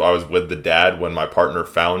was I was with the dad when my partner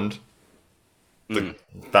Mm,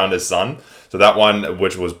 found his son. So that one,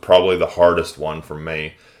 which was probably the hardest one for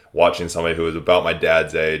me, watching somebody who was about my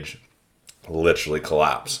dad's age literally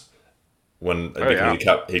collapse oh because yeah,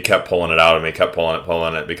 he kept pulling it out of me, kept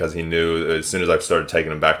pulling it because he knew as soon as I started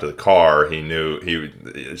taking him back to the car,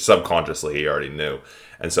 he subconsciously he already knew,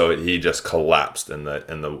 and so he just collapsed in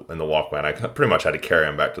the walkway, and I pretty much had to carry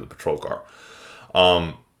him back to the patrol car.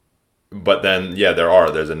 But then yeah,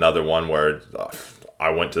 there's another one where I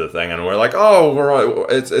went to the thing and we're like, oh,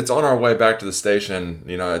 it's on our way back to the station.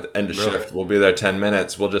 At the end of really, shift, we'll be there 10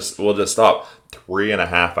 minutes. We'll just stop.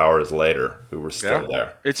 3.5 hours later, we were yeah. still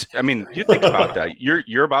there. I mean, you think about that.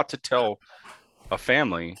 You're about to tell a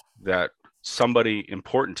family that somebody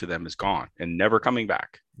important to them is gone and never coming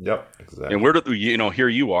back. Yep, And exactly. here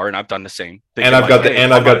you are, and I've done the same, And thinking I've like, got the hey,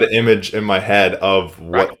 and I'm I've got gonna the image in my head of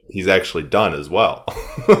right, what he's actually done as well.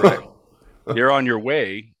 right. You're on your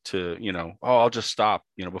way to, I'll just stop,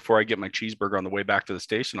 before I get my cheeseburger on the way back to the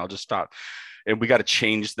station, I'll just stop. And we got to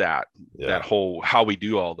change that Yeah. whole how we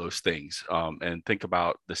do all those things, and think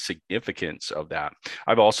about the significance of that.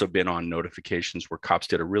 I've also been on notifications where cops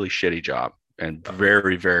did a really shitty job and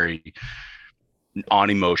very, very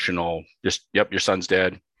unemotional. Just, yep, your son's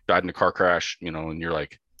dead, died in a car crash, and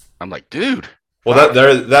I'm like, dude, Well, fuck,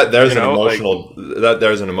 like, there's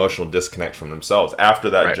an emotional disconnect from themselves after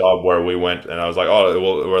that right, job where we went and I was like,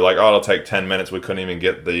 we're like, oh, it'll take 10 minutes. We couldn't even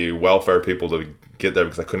get the welfare people to get there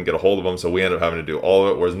because I couldn't get a hold of them, so we ended up having to do all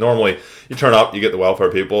of it. Whereas normally you turn up, you get the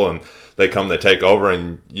welfare people, and they come, they take over,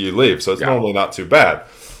 and you leave. So it's yeah, normally not too bad.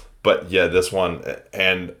 But yeah, this one,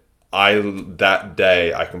 and that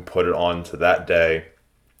day I can put it on to that day.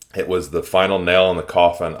 It was the final nail in the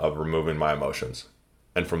coffin of removing my emotions.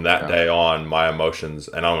 And from that yeah, day on, my emotions,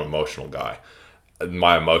 and I'm an emotional guy,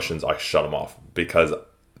 my emotions, I shut them off because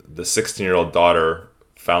the 16-year-old daughter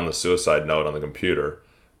found the suicide note on the computer,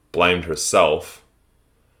 blamed herself,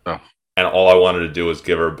 Oh, and all I wanted to do was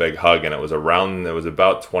give her a big hug. And it was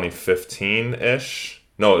about 2015-ish.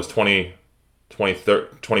 No, it was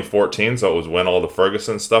 2014, so it was when all the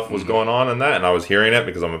Ferguson stuff was going on and that, and I was hearing it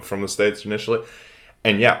because I'm from the States initially.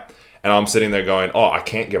 And yeah, and I'm sitting there going, oh, I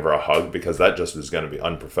can't give her a hug because that just is going to be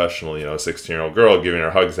unprofessional. You know, a 16-year-old girl giving her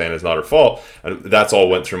a hug saying it's not her fault. And that's all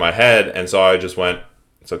went through my head. And so I just went,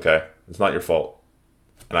 it's okay. It's not your fault.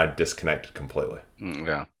 And I disconnected completely.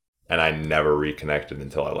 yeah. And I never reconnected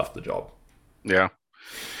until I left the job. Yeah.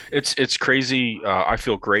 It's crazy. I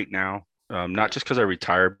feel great now. Not just because I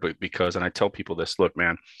retired, but because, and I tell people this, look,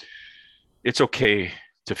 man, it's okay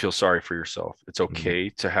to feel sorry for yourself. It's okay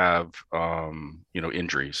to have,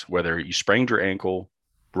 injuries, whether you sprained your ankle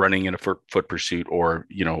running in a foot pursuit or,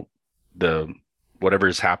 whatever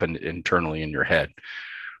has happened internally in your head.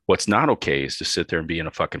 What's not okay is to sit there and be in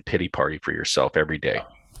a fucking pity party for yourself every day.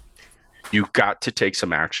 You've got to take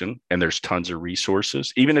some action, and there's tons of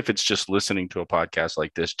resources, even if it's just listening to a podcast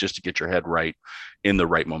like this, just to get your head right in the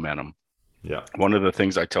right momentum. Yeah. One of the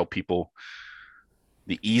things I tell people,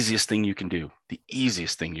 the easiest thing you can do,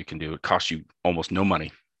 it costs you almost no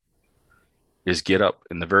money, is get up.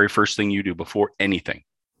 And the very first thing you do before anything,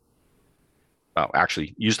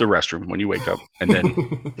 actually use the restroom when you wake up, and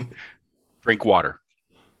then drink water,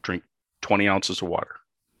 drink 20 ounces of water.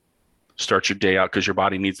 Start your day out because your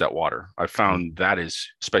body needs that water. I found that is,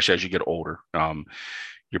 especially as you get older,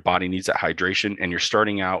 your body needs that hydration, and you're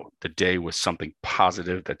starting out the day with something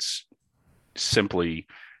positive that's simply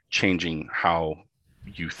changing how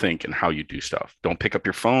you think and how you do stuff. Don't pick up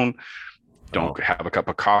your phone. Don't have a cup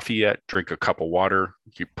of coffee yet. Drink a cup of water.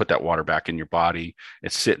 You put that water back in your body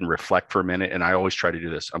and sit and reflect for a minute. And I always try to do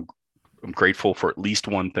this. I'm grateful for at least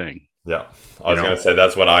one thing. Yeah. I was going to say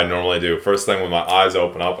that's what I normally do. First thing when my eyes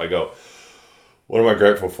open up, I go, what am I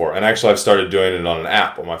grateful for? And actually, I've started doing it on an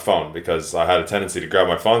app on my phone because I had a tendency to grab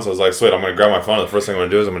my phone. So I was like, sweet, I'm going to grab my phone. And the first thing I'm going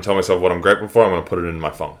to do is I'm going to tell myself what I'm grateful for. I'm going to put it in my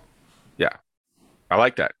phone. Yeah. I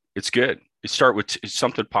like that. It's good. You start with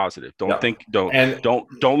something positive. Don't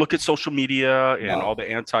look at social media and all the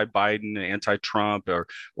anti-Biden and anti-Trump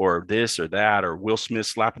or this or that or Will Smith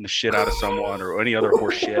slapping the shit out of someone or any other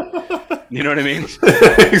horse shit. You know what I mean?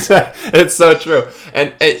 Exactly. It's so true.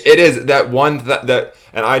 And it is that one that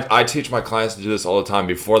and I teach my clients to do this all the time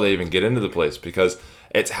before they even get into the place because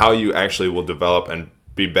it's how you actually will develop and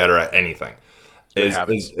be better at anything.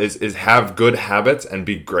 Is have good habits and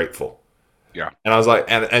be grateful. Yeah. And I was like,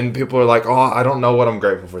 and people are like, oh, I don't know what I'm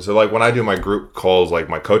grateful for. So like when I do my group calls, like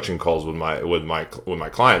my coaching calls with my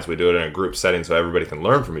clients, we do it in a group setting so everybody can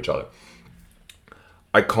learn from each other.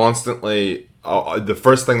 I constantly, the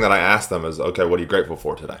first thing that I ask them is, okay, what are you grateful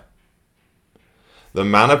for today? The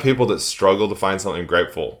amount of people that struggle to find something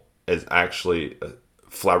grateful is actually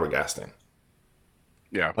flabbergasting.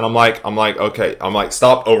 Yeah. And I'm like, okay,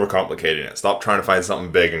 stop overcomplicating it. Stop trying to find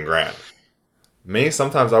something big and grand. Me,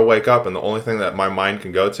 sometimes I wake up and the only thing that my mind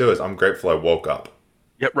can go to is I'm grateful I woke up.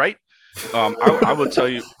 Yeah, right. I will tell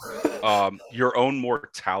you, your own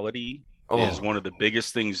mortality is one of the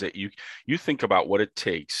biggest things that you think about what it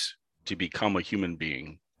takes to become a human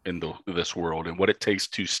being in this world and what it takes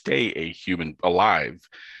to stay a human alive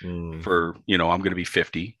for, I'm going to be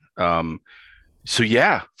 50. So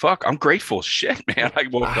yeah, fuck, I'm grateful. Shit, man.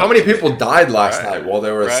 How many people died last night while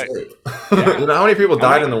they were asleep? Yeah. How many people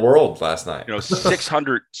died in the world last night?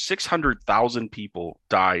 600,000 people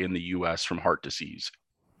die in the U.S. from heart disease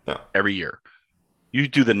every year. You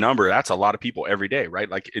do the number, that's a lot of people every day, right?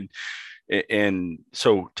 Like, and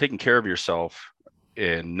so taking care of yourself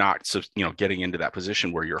and not, getting into that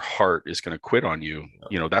position where your heart is going to quit on you,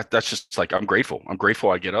 that's just like, I'm grateful.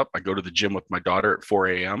 I get up, I go to the gym with my daughter at 4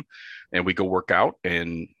 a.m. and we go work out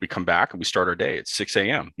and we come back and we start our day at 6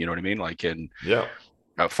 a.m. You know what I mean? Like, and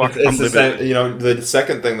fuck, it's the same, the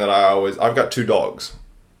second thing that I've got 2 dogs.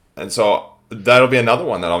 And so that'll be another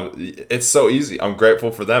one that it's so easy. I'm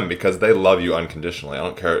grateful for them because they love you unconditionally. I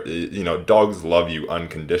don't care. Dogs love you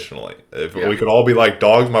unconditionally. If we could all be like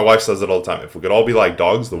dogs, my wife says it all the time. If we could all be like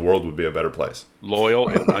dogs, the world would be a better place. Loyal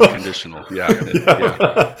and unconditional. Yeah.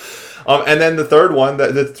 And then the third one,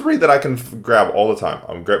 the 3 that I can grab all the time.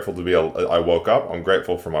 I'm grateful to I woke up. I'm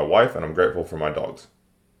grateful for my wife, and I'm grateful for my dogs.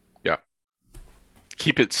 Yeah.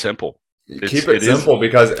 Keep it simple. Keep it simple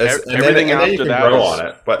because everything after you can that grow on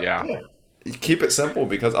it. But yeah. Keep it simple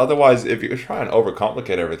because otherwise, if you try and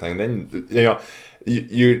overcomplicate everything, then if you're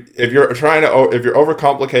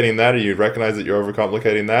overcomplicating that, and you recognize that you're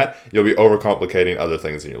overcomplicating that, you'll be overcomplicating other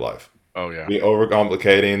things in your life. Oh yeah. You'll be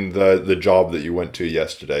overcomplicating the job that you went to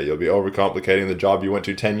yesterday. You'll be overcomplicating the job you went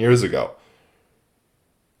to 10 years ago.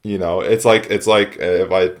 it's like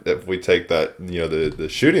if we take that, the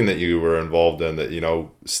shooting that you were involved in, that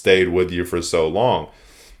stayed with you for so long.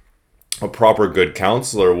 A proper good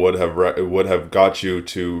counselor would have got you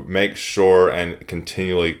to make sure and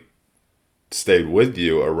continually stayed with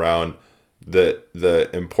you around the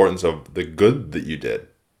importance of the good that you did.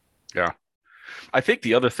 Yeah. I think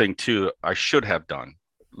the other thing too, I should have done,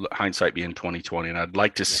 hindsight being 2020, and I'd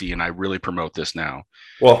like to see, and I really promote this now,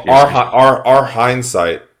 Well, is our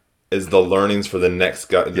hindsight is the learnings for the yeah,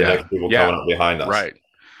 next people yeah, coming up behind us. right.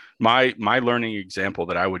 My learning example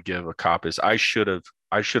that I would give a cop is I should have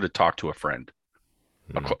talked to a friend,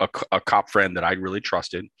 Mm. a cop friend that I really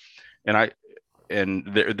trusted, and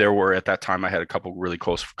there were at that time I had a couple really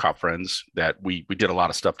close cop friends that we did a lot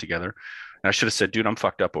of stuff together, and I should have said, dude, I'm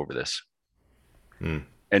fucked up over this, Mm.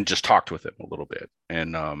 and just talked with him a little bit,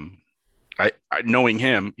 and I knowing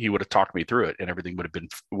him, he would have talked me through it, and everything would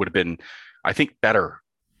have been, I think, better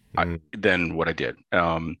Mm. than what I did.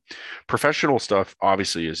 Professional stuff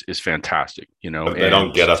obviously is fantastic, But they and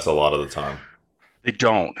don't get us a lot of the time. they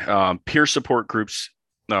don't. Peer support groups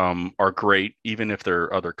are great, even if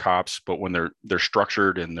they're other cops, but when they're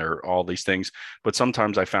structured and they're all these things. But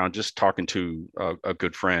sometimes I found just talking to a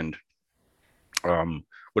good friend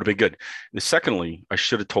would have been good. And secondly, I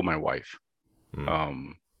should have told my wife. Mm.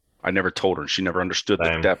 Um, I never told her. She never understood the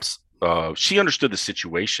Same. depths. She understood the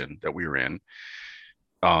situation that we were in,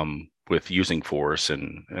 with using force,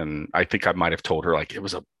 and I think I might have told her, like, it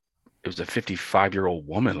was a 55-year-old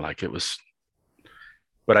woman, like it was,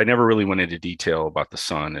 but I never really went into detail about the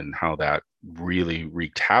son and how that really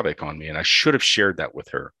wreaked havoc on me, and I should have shared that with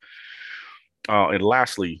her. And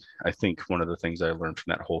lastly, I think one of the things I learned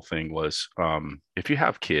from that whole thing was, if you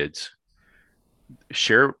have kids,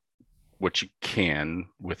 share what you can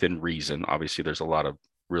within reason. Obviously, there's a lot of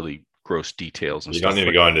really gross details and You don't stuff, need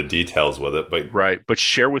to but go into details with it, but right. But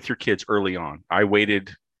share with your kids early on. I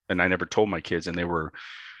waited and I never told my kids, and they were,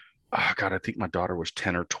 oh God, I think my daughter was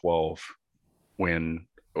 10 or 12 when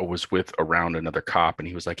I was with around another cop, and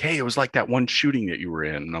he was like, hey, it was like that one shooting that you were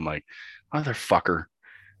in. And I'm like, motherfucker,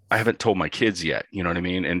 I haven't told my kids yet. You know what I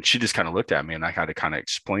mean? And she just kind of looked at me, and I had to kind of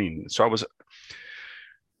explain. So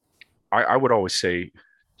I would always say,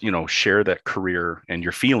 share that career and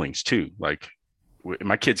your feelings too. Like,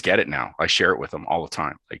 my kids get it now. I share it with them all the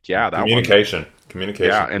time. Like, yeah, that one. communication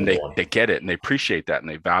Yeah. is And number they, one. they get it and they appreciate that and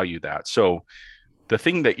they value that. So the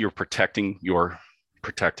thing that you're protecting,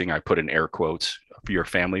 I put in air quotes, for your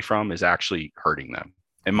family from, is actually hurting them,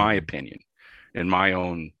 in my Mhm. opinion, in my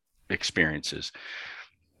own experiences.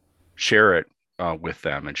 Share it with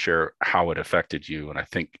them and share how it affected you. And I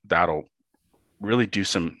think that'll really do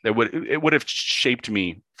some, it would have shaped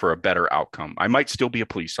me for a better outcome. I might still be a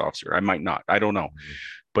police officer. I might not. I don't know.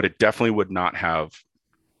 But it definitely would not have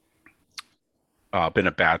been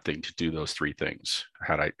a bad thing to do those three things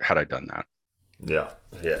had I done that. Yeah,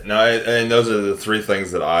 yeah. No, and those are the three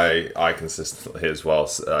things that I consistently as well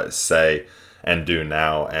say and do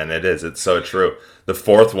now, and it's so true. The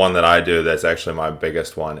fourth one that I do, that's actually my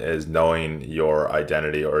biggest one, is knowing your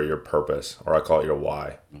identity or your purpose, or I call it your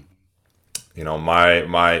why.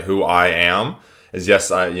 My who I am is, yes,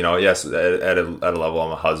 yes, at a level,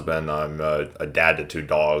 I'm a husband, I'm a dad to two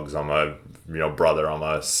dogs, I'm a brother, I'm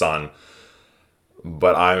a son,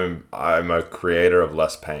 but I'm a creator of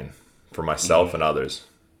less pain for Mm-hmm. myself and others,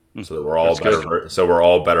 Mm-hmm. so that we're all That's better good. so we're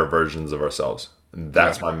all better versions of ourselves.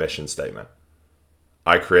 Yeah. That's my mission statement.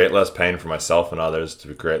 I create less pain for myself and others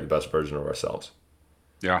to create the best version of ourselves.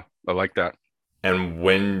 Yeah. I like that. And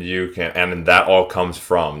when you can, and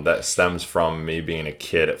that stems from me being a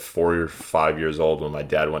kid at 4 or 5 years old, when my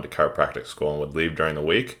dad went to chiropractic school and would leave during the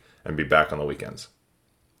week and be back on the weekends,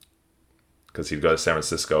 because he'd go to San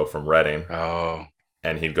Francisco from Reading, Oh,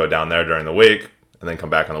 and he'd go down there during the week and then come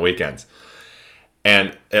back on the weekends.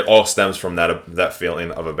 And it all stems from that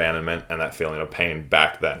feeling of abandonment and that feeling of pain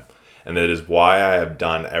back then. And it is why I have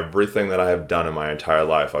done everything that I have done in my entire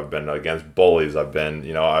life. I've been against bullies. I've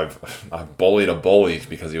bullied a bully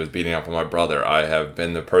because he was beating up on my brother. I have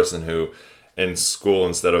been the person who, in school,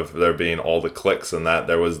 instead of there being all the cliques and that,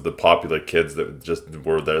 there was the popular kids that just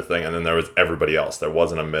were their thing, and then there was everybody else. There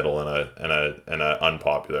wasn't a middle and a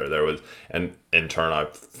unpopular. There was, and in turn, I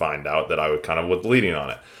find out that I was kind of was leading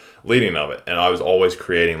of it, and I was always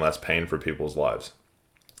creating less pain for people's lives.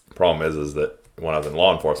 Problem is that when I was in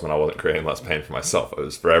law enforcement, I wasn't creating less pain for myself. It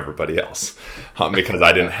was for everybody else, because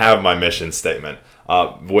I didn't have my mission statement,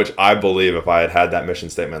 which I believe if I had had that mission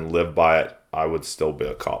statement and lived by it, I would still be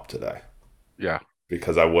a cop today, yeah.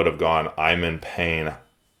 because I would have gone, I'm in pain.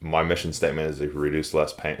 My mission statement is to reduce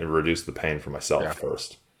the pain for myself Yeah.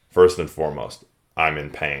 first and foremost. I'm in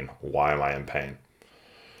pain. Why am I in pain?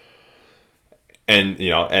 and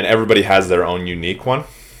and everybody has their own unique one.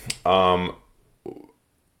 Um,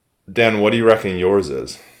 Dan, what do you reckon yours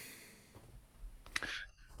is?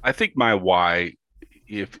 I think my why,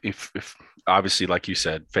 if obviously, like you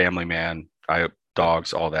said, family man, I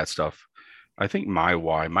dogs, all that stuff. I think my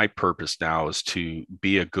why, my purpose now is to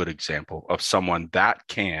be a good example of someone that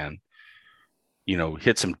can,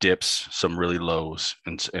 hit some dips, some really lows,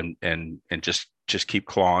 and just keep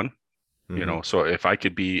clawing. Mm-hmm. So if I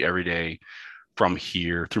could be every day from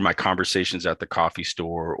here through my conversations at the coffee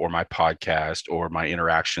store or my podcast or my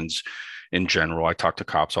interactions in general, I talk to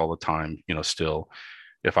cops all the time, still.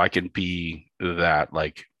 If I can be that,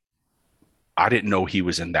 like, I didn't know he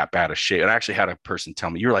was in that bad of shape. And I actually had a person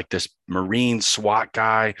tell me, you're like this Marine SWAT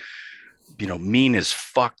guy, mean as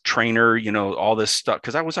fuck trainer, all this stuff.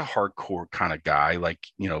 Cause I was a hardcore kind of guy. Like,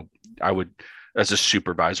 I would, as a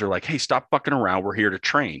supervisor, like, hey, stop fucking around. We're here to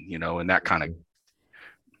train, and that kind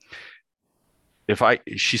of,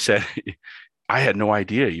 she said, I had no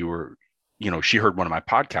idea you were, she heard one of my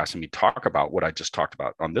podcasts and me talk about what I just talked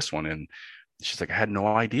about on this one. And she's like, I had no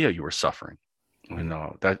idea you were suffering. And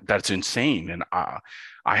that's insane. And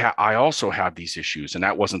I also have these issues. And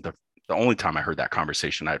that wasn't the only time I heard that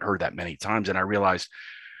conversation. I'd heard that many times. And I realized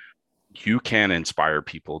you can inspire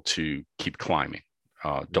people to keep climbing.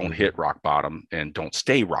 Don't hit rock bottom and don't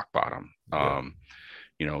stay rock bottom.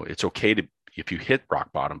 It's okay if you hit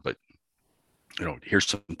rock bottom, but here's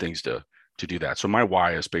some things to do that. So my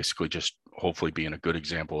why is basically just hopefully being a good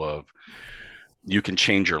example of, you can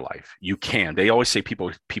change your life. You can. They always say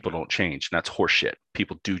people don't change. And that's horseshit.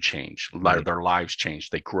 People do change. Their lives change.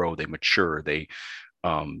 They grow. They mature. They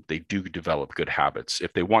do develop good habits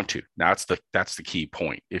if they want to. That's the key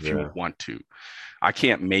point. If you want to, I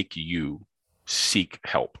can't make you seek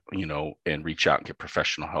help, and reach out and get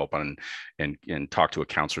professional help and talk to a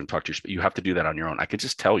counselor and talk to you have to do that on your own. I can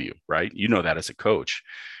just tell you, right? That as a coach.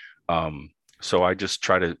 So I just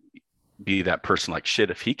try to be that person, like,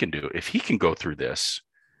 shit, if he can go through this,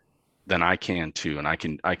 then I can too. And I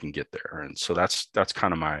can get there. And so that's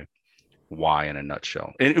kind of my why in a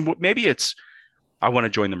nutshell. And maybe it's, I want to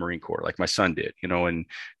join the Marine Corps like my son did, and all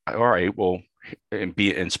right, well, and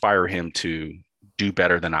inspire him to do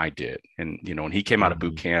better than I did. And, when he came out of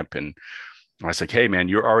boot camp, and I was like, hey man,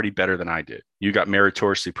 you're already better than I did. You got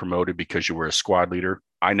meritoriously promoted because you were a squad leader.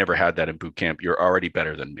 I never had that in boot camp. You're already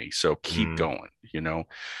better than me. So keep going,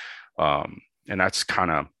 and that's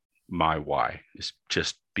kind of my why, is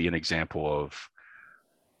just be an example of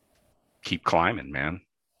keep climbing, man.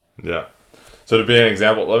 Yeah. So to be an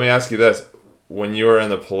example, let me ask you this. When you were in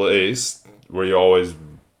the police, were you always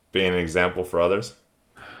being an example for others?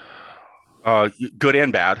 Good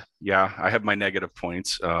and bad. Yeah, I have my negative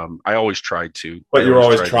points. I always tried to. But you were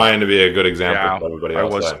always trying to be a good example for everybody I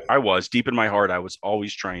else. was. I was deep in my heart. I was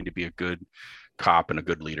always trying to be a good cop and a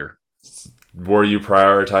good leader. Were you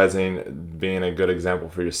prioritizing being a good example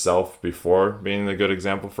for yourself before being a good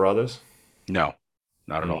example for others? No,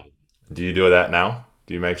 not at all. Do you do that now?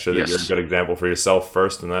 Do you make sure that you're a good example for yourself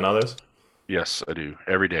first and then others? Yes, I do.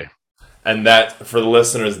 Every day. And that, for the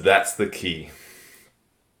listeners, that's the key.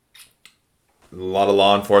 A lot of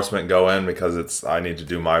law enforcement go in because I need to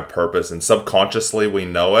do my purpose, and subconsciously we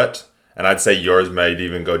know it. And I'd say yours may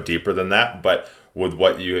even go deeper than that. But with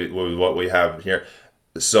what we have here,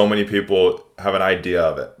 so many people have an idea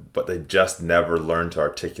of it, but they just never learn to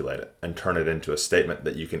articulate it and turn it into a statement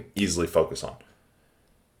that you can easily focus on.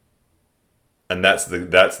 And that's what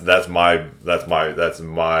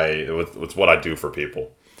I do for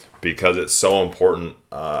people, because it's so important.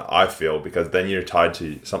 I feel, because then you're tied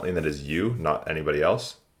to something that is you, not anybody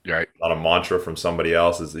else. Right. Not a mantra from somebody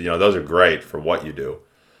else. Those are great for what you do,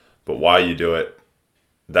 but why you do it,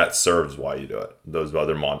 that serves why you do it. Those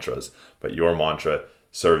other mantras, but your mantra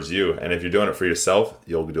serves you. And if you're doing it for yourself,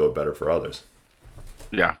 you'll do it better for others.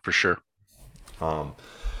 Yeah, for sure.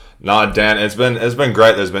 Nah, Dan, it's been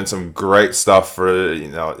great. There's been some great stuff for,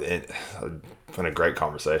 it's been a great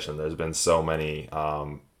conversation. There's been so many,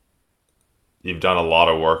 you've done a lot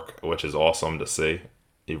of work, which is awesome to see.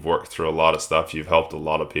 You've worked through a lot of stuff. You've helped a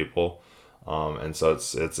lot of people. And so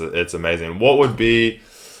it's amazing. What would be,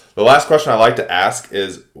 the last question I like to ask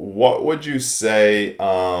is, what would you say,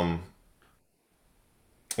 well,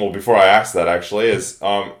 before I ask that, actually, is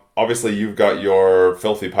obviously you've got your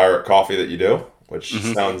Filthy Pirate coffee that you do, which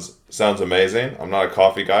sounds amazing. I'm not a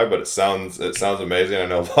coffee guy, but it sounds amazing. I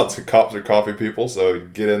know lots of cops are coffee people, so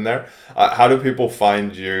get in there. How do people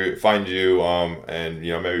find you, and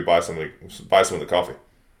maybe buy some of the coffee?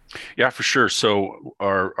 Yeah, for sure. So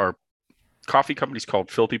our coffee company is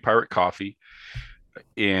called Filthy Pirate Coffee,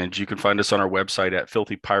 and you can find us on our website at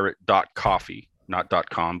filthypirate.coffee. not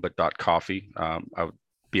 .com, but .coffee.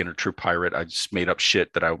 Being a true pirate, I just made up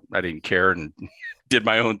shit that I didn't care and did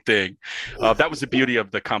my own thing. That was the beauty of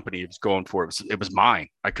the company. It was going for it. It was mine.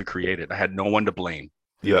 I could create it. I had no one to blame.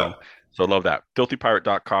 You know, so I love that.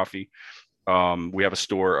 Filthypirate.coffee. We have a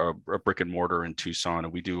store, a brick and mortar in Tucson,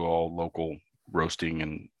 and we do all local roasting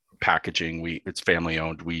and packaging. It's family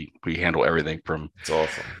owned. We handle everything from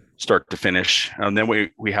awesome. Start to finish. And then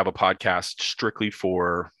we have a podcast strictly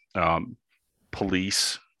for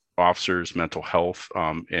police officers, mental health,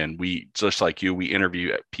 and we, just like you, we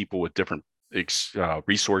interview people with different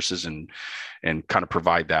resources and kind of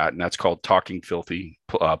provide that, and that's called Talking Filthy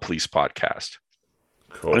Police Podcast.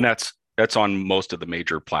 Cool. And that's on most of the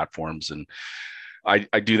major platforms, and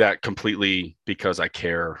I do that completely because I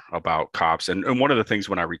care about cops. And one of the things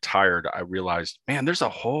when I retired, I realized, man, there's a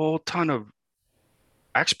whole ton of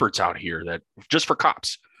experts out here that just for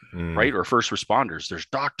cops. Right? Or first responders. There's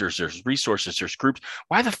doctors, there's resources, there's groups.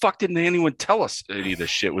 Why the fuck didn't anyone tell us any of this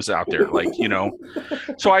shit was out there? Like, you know,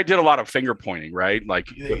 so I did a lot of finger pointing, right?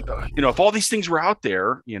 Like, you know, if all these things were out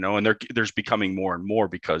there, you know, and there's becoming more and more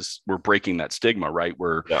because we're breaking that stigma, right?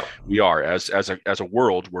 We are as a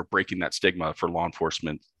world, we're breaking that stigma for law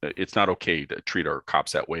enforcement. It's not okay to treat our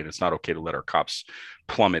cops that way. And it's not okay to let our cops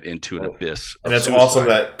plummet into an abyss. And it's awesome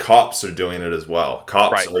that cops are doing it as well.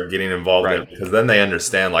 Cops are getting involved in it because then they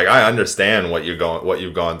understand. Like, I understand what you've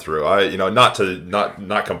gone through.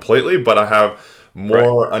 Not completely, but I have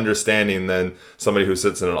more understanding than somebody who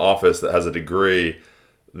sits in an office that has a degree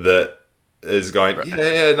that is going, do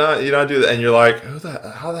that. And you're like,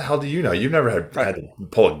 how the hell do you know? You've never had to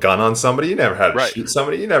pull a gun on somebody. You never had to shoot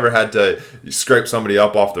somebody. You never had to scrape somebody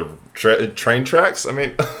up off the train tracks. I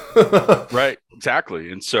mean, right,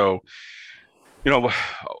 exactly. And so, you know,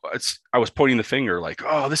 I was pointing the finger like,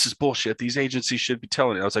 oh, this is bullshit. These agencies should be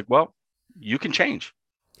telling it. I was like, well, you can change.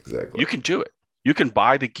 Exactly. You can do it. You can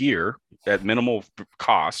buy the gear at minimal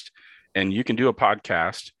cost, and you can do a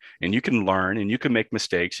podcast, and you can learn, and you can make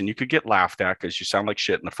mistakes, and you could get laughed at because you sound like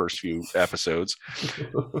shit in the first few episodes,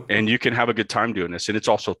 and you can have a good time doing this. And it's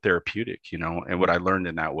also therapeutic, you know. And what I learned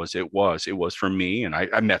in that was it was for me. And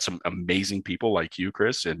I met some amazing people like you,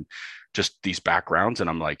 Chris, and just these backgrounds. And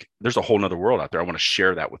I'm like, there's a whole nother world out there. I want to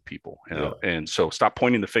share that with people. You know? And so stop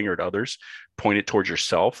pointing the finger at others, point it towards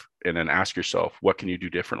yourself, and then ask yourself, what can you do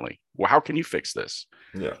differently? Well, how can you fix this?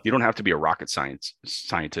 Yeah. You don't have to be a rocket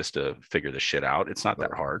scientist to figure this shit out. It's not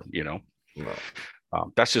that hard, you know? No.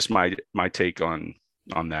 That's just my take on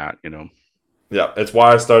that, you know? Yeah. It's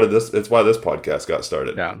why I started this. It's why this podcast got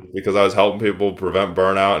started. Yeah. Because I was helping people prevent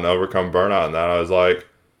burnout and overcome burnout. And then I was like,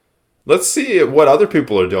 let's see what other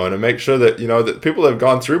people are doing and make sure that, you know, that people that have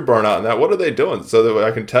gone through burnout and that, what are they doing so that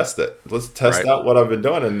I can test it. Let's test out what I've been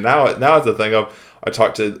doing. And now it's the thing of, I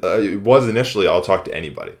talk to, it was initially, I'll talk to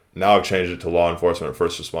anybody. Now I've changed it to law enforcement and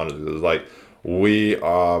first responders. It's like,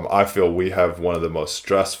 I feel we have one of the most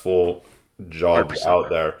stressful jobs 100%. Out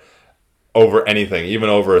there over anything, even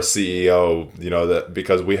over a CEO, you know, that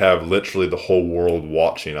because we have literally the whole world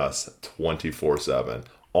watching us 24/7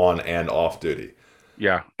 on and off duty.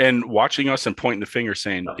 Yeah, and watching us and pointing the finger,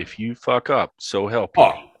 saying, "If you fuck up, so help you."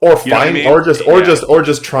 Or find, or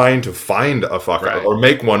just trying to find a fuck up or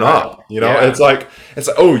make one up. You know, it's like,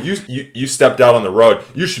 oh, you stepped out on the road.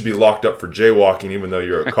 You should be locked up for jaywalking, even though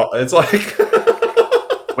you're a cop. It's like,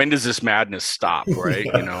 when does this madness stop? Right?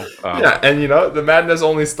 You know. And you know, the madness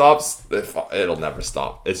only stops. It'll never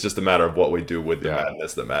stop. It's just a matter of what we do with the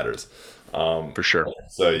madness that matters. For sure.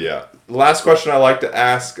 So yeah, last question I like to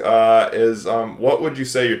ask is, what would you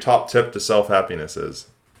say your top tip to self-happiness is,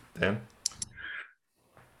 Dan?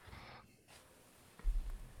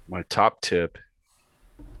 My top tip,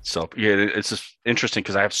 it's just interesting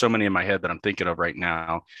because I have so many in my head that I'm thinking of right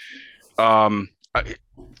now.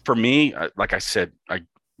 For me, like I said,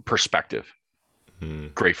 perspective,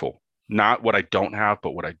 grateful, not what I don't have,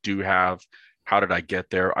 but what I do have. How did I get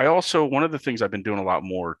there? I also, one of the things I've been doing a lot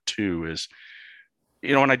more too is,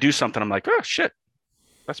 you know, when I do something, I'm like, oh shit,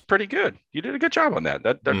 that's pretty good. You did a good job on that.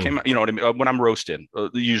 That came out, you know what I mean? When I'm roasting,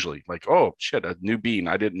 usually like, oh shit, a new bean.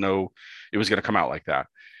 I didn't know it was going to come out like that.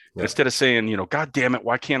 Yeah. Instead of saying, you know, God damn it,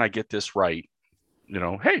 why can't I get this right? You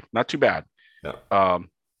know, hey, not too bad. Yeah.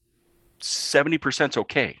 70%'s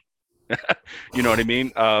okay. You know what I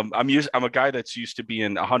mean? I'm a guy that's used to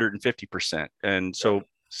being 150%. And so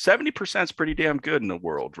 70% is pretty damn good in the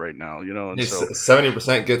world right now, you know. And so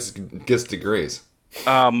 70% gets degrees.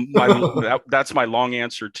 That's my long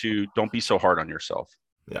answer to don't be so hard on yourself.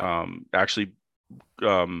 Yeah. Actually,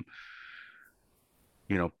 you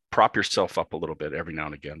know, prop yourself up a little bit every now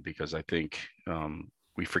and again, because I think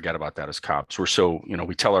we forget about that as cops. We're so,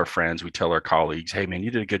 we tell our friends, we tell our colleagues, hey man,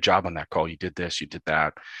 you did a good job on that call. You did this, you did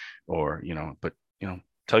that. Or, but,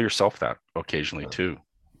 tell yourself that occasionally too,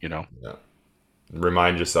 you know? Yeah.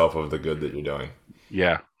 Remind yourself of the good that you're doing.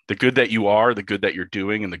 Yeah. The good that you are, the good that you're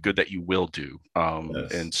doing, and the good that you will do.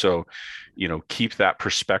 Yes. And so, keep that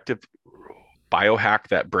perspective, biohack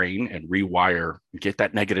that brain and rewire, get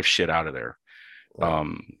that negative shit out of there. Yeah.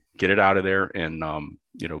 Get it out of there and,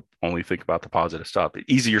 only think about the positive stuff.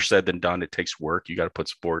 Easier said than done. It takes work. You got to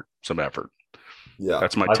put some effort. Yeah,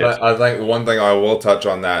 That's my tip. I think one thing I will touch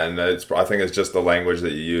on that, and I think it's just the language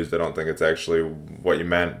that you used. I don't think it's actually what you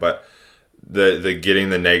meant, but the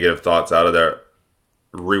getting the negative thoughts out of there,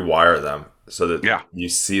 rewire them so that Yeah. you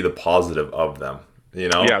see the positive of them.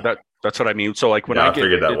 Yeah, that's what I mean. So like when Yeah, I I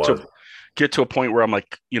figured that was. get to a point where I'm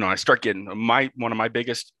like, I start getting one of my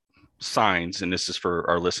biggest signs, and this is for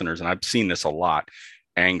our listeners, and I've seen this a lot,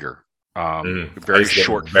 anger. Very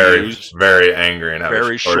short very, fuse, very angry and have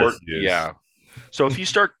very a short short. fuse. Yeah. So if you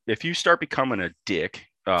start becoming a dick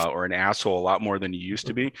or an asshole a lot more than you used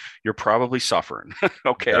to be, you're probably suffering.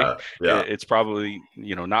 Okay. Yeah. It's probably,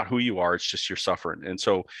 not who you are. It's just you're suffering. And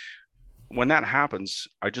so when that happens,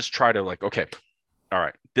 I just try to like, okay, all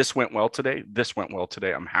right, this went well today. This went well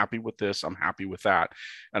today. I'm happy with this. I'm happy with that.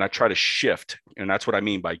 And I try to shift. And that's what I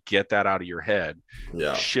mean by get that out of your head.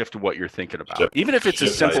 Yeah. Shift what you're thinking about. Even if it's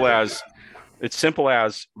as simple as,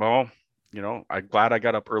 well, I'm glad I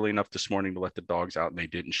got up early enough this morning to let the dogs out and they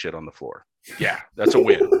didn't shit on the floor. Yeah, that's a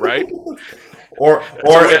win, right? Or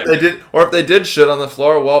if they did shit on the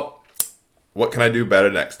floor, well, what can I do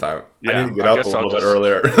better next time? Yeah, I need to get up a little bit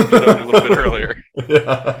earlier.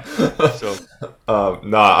 Yeah. So,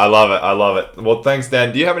 no, I love it. I love it. Well, thanks,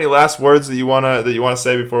 Dan. Do you have any last words that you wanna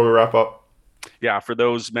say before we wrap up? Yeah, for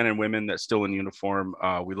those men and women that still in uniform,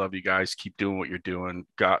 we love you guys. Keep doing what you're doing.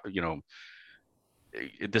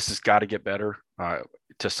 This has got to get better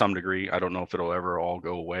to some degree. I don't know if it'll ever all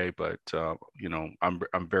go away, but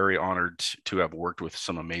I'm very honored to have worked with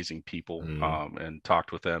some amazing people and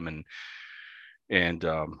talked with them, and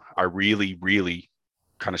I really, really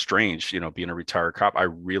kind of strange, being a retired cop. I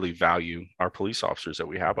really value our police officers that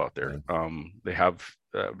we have out there. They have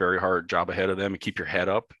a very hard job ahead of them, and keep your head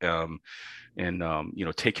up. And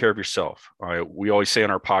take care of yourself. We always say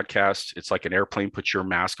on our podcast, it's like an airplane. Put your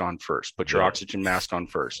mask on first. Put your oxygen mask on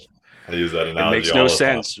first. I use that analogy. It makes no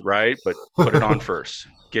sense, right? But put it on first.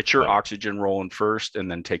 Get your oxygen rolling first,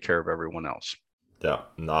 and then take care of everyone else. Yeah,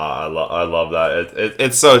 no, I love that.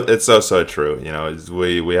 It's so true.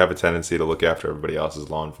 We have a tendency to look after everybody else's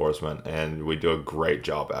law enforcement, and we do a great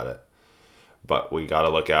job at it. But we got to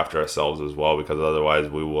look after ourselves as well, because otherwise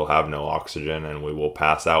we will have no oxygen and we will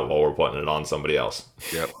pass out while we're putting it on somebody else.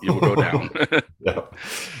 Yep, you will go down. Yep,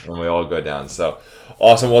 and we all go down. So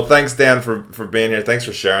awesome. Well, thanks, Dan, for being here. Thanks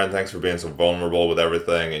for sharing. Thanks for being so vulnerable with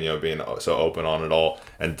everything, and being so open on it all,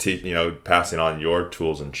 and passing on your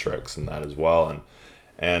tools and tricks and that as well.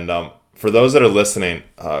 And for those that are listening,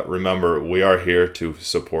 remember, we are here to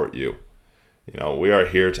support you. We are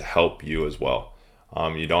here to help you as well.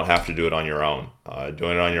 You don't have to do it on your own.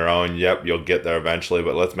 Doing it on your own, yep, you'll get there eventually,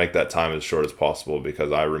 but let's make that time as short as possible,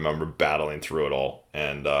 because I remember battling through it all,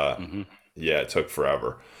 and it took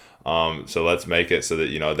forever. So let's make it so that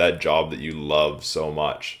that job that you love so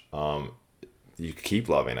much, you keep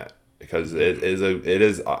loving it, because it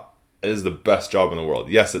is the best job in the world.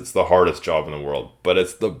 Yes, it's the hardest job in the world, but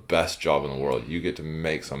it's the best job in the world. You get to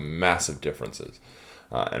make some massive differences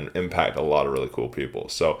and impact a lot of really cool people.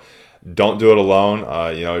 So don't do it alone.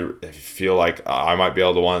 If you feel like I might be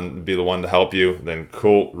able to be the one to help you, then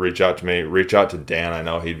cool, reach out to me. Reach out to Dan. I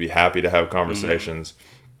know he'd be happy to have conversations.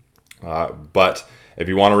 But if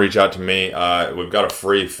you want to reach out to me, we've got a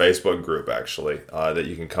free Facebook group, actually, that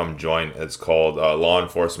you can come join. It's called Law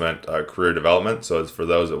Enforcement Career Development. So it's for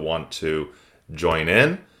those that want to join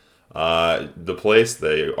in the place.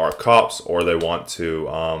 They are cops, or they want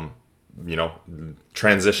to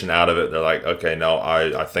transition out of it. They're like, okay, no,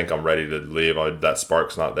 I think I'm ready to leave. That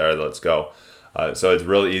spark's not there. Let's go. So it's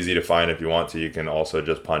really easy to find if you want to. You can also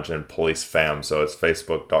just punch in Police Fam. So it's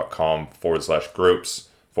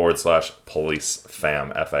facebook.com/groups/Police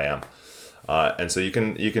Fam, FAM. And so you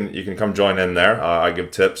can come join in there. I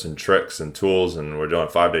give tips and tricks and tools, and we're doing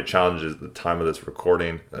 5-day challenges at the time of this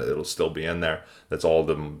recording. It'll still be in there. That's all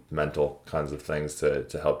the mental kinds of things to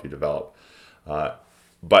help you develop.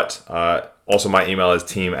 But also my email is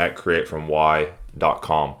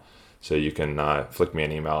team@createfromwhy.com. So you can flick me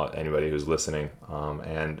an email at anybody who's listening.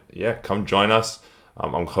 Come join us.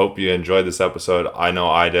 I hope you enjoyed this episode. I know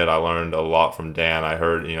I did. I learned a lot from Dan. I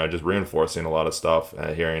heard, just reinforcing a lot of stuff,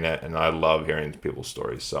 hearing it. And I love hearing people's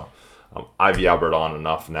stories. So I've yabbered on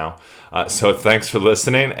enough now. So thanks for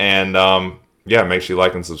listening, and yeah, make sure you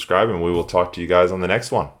like and subscribe, and we will talk to you guys on the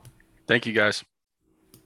next one. Thank you, guys.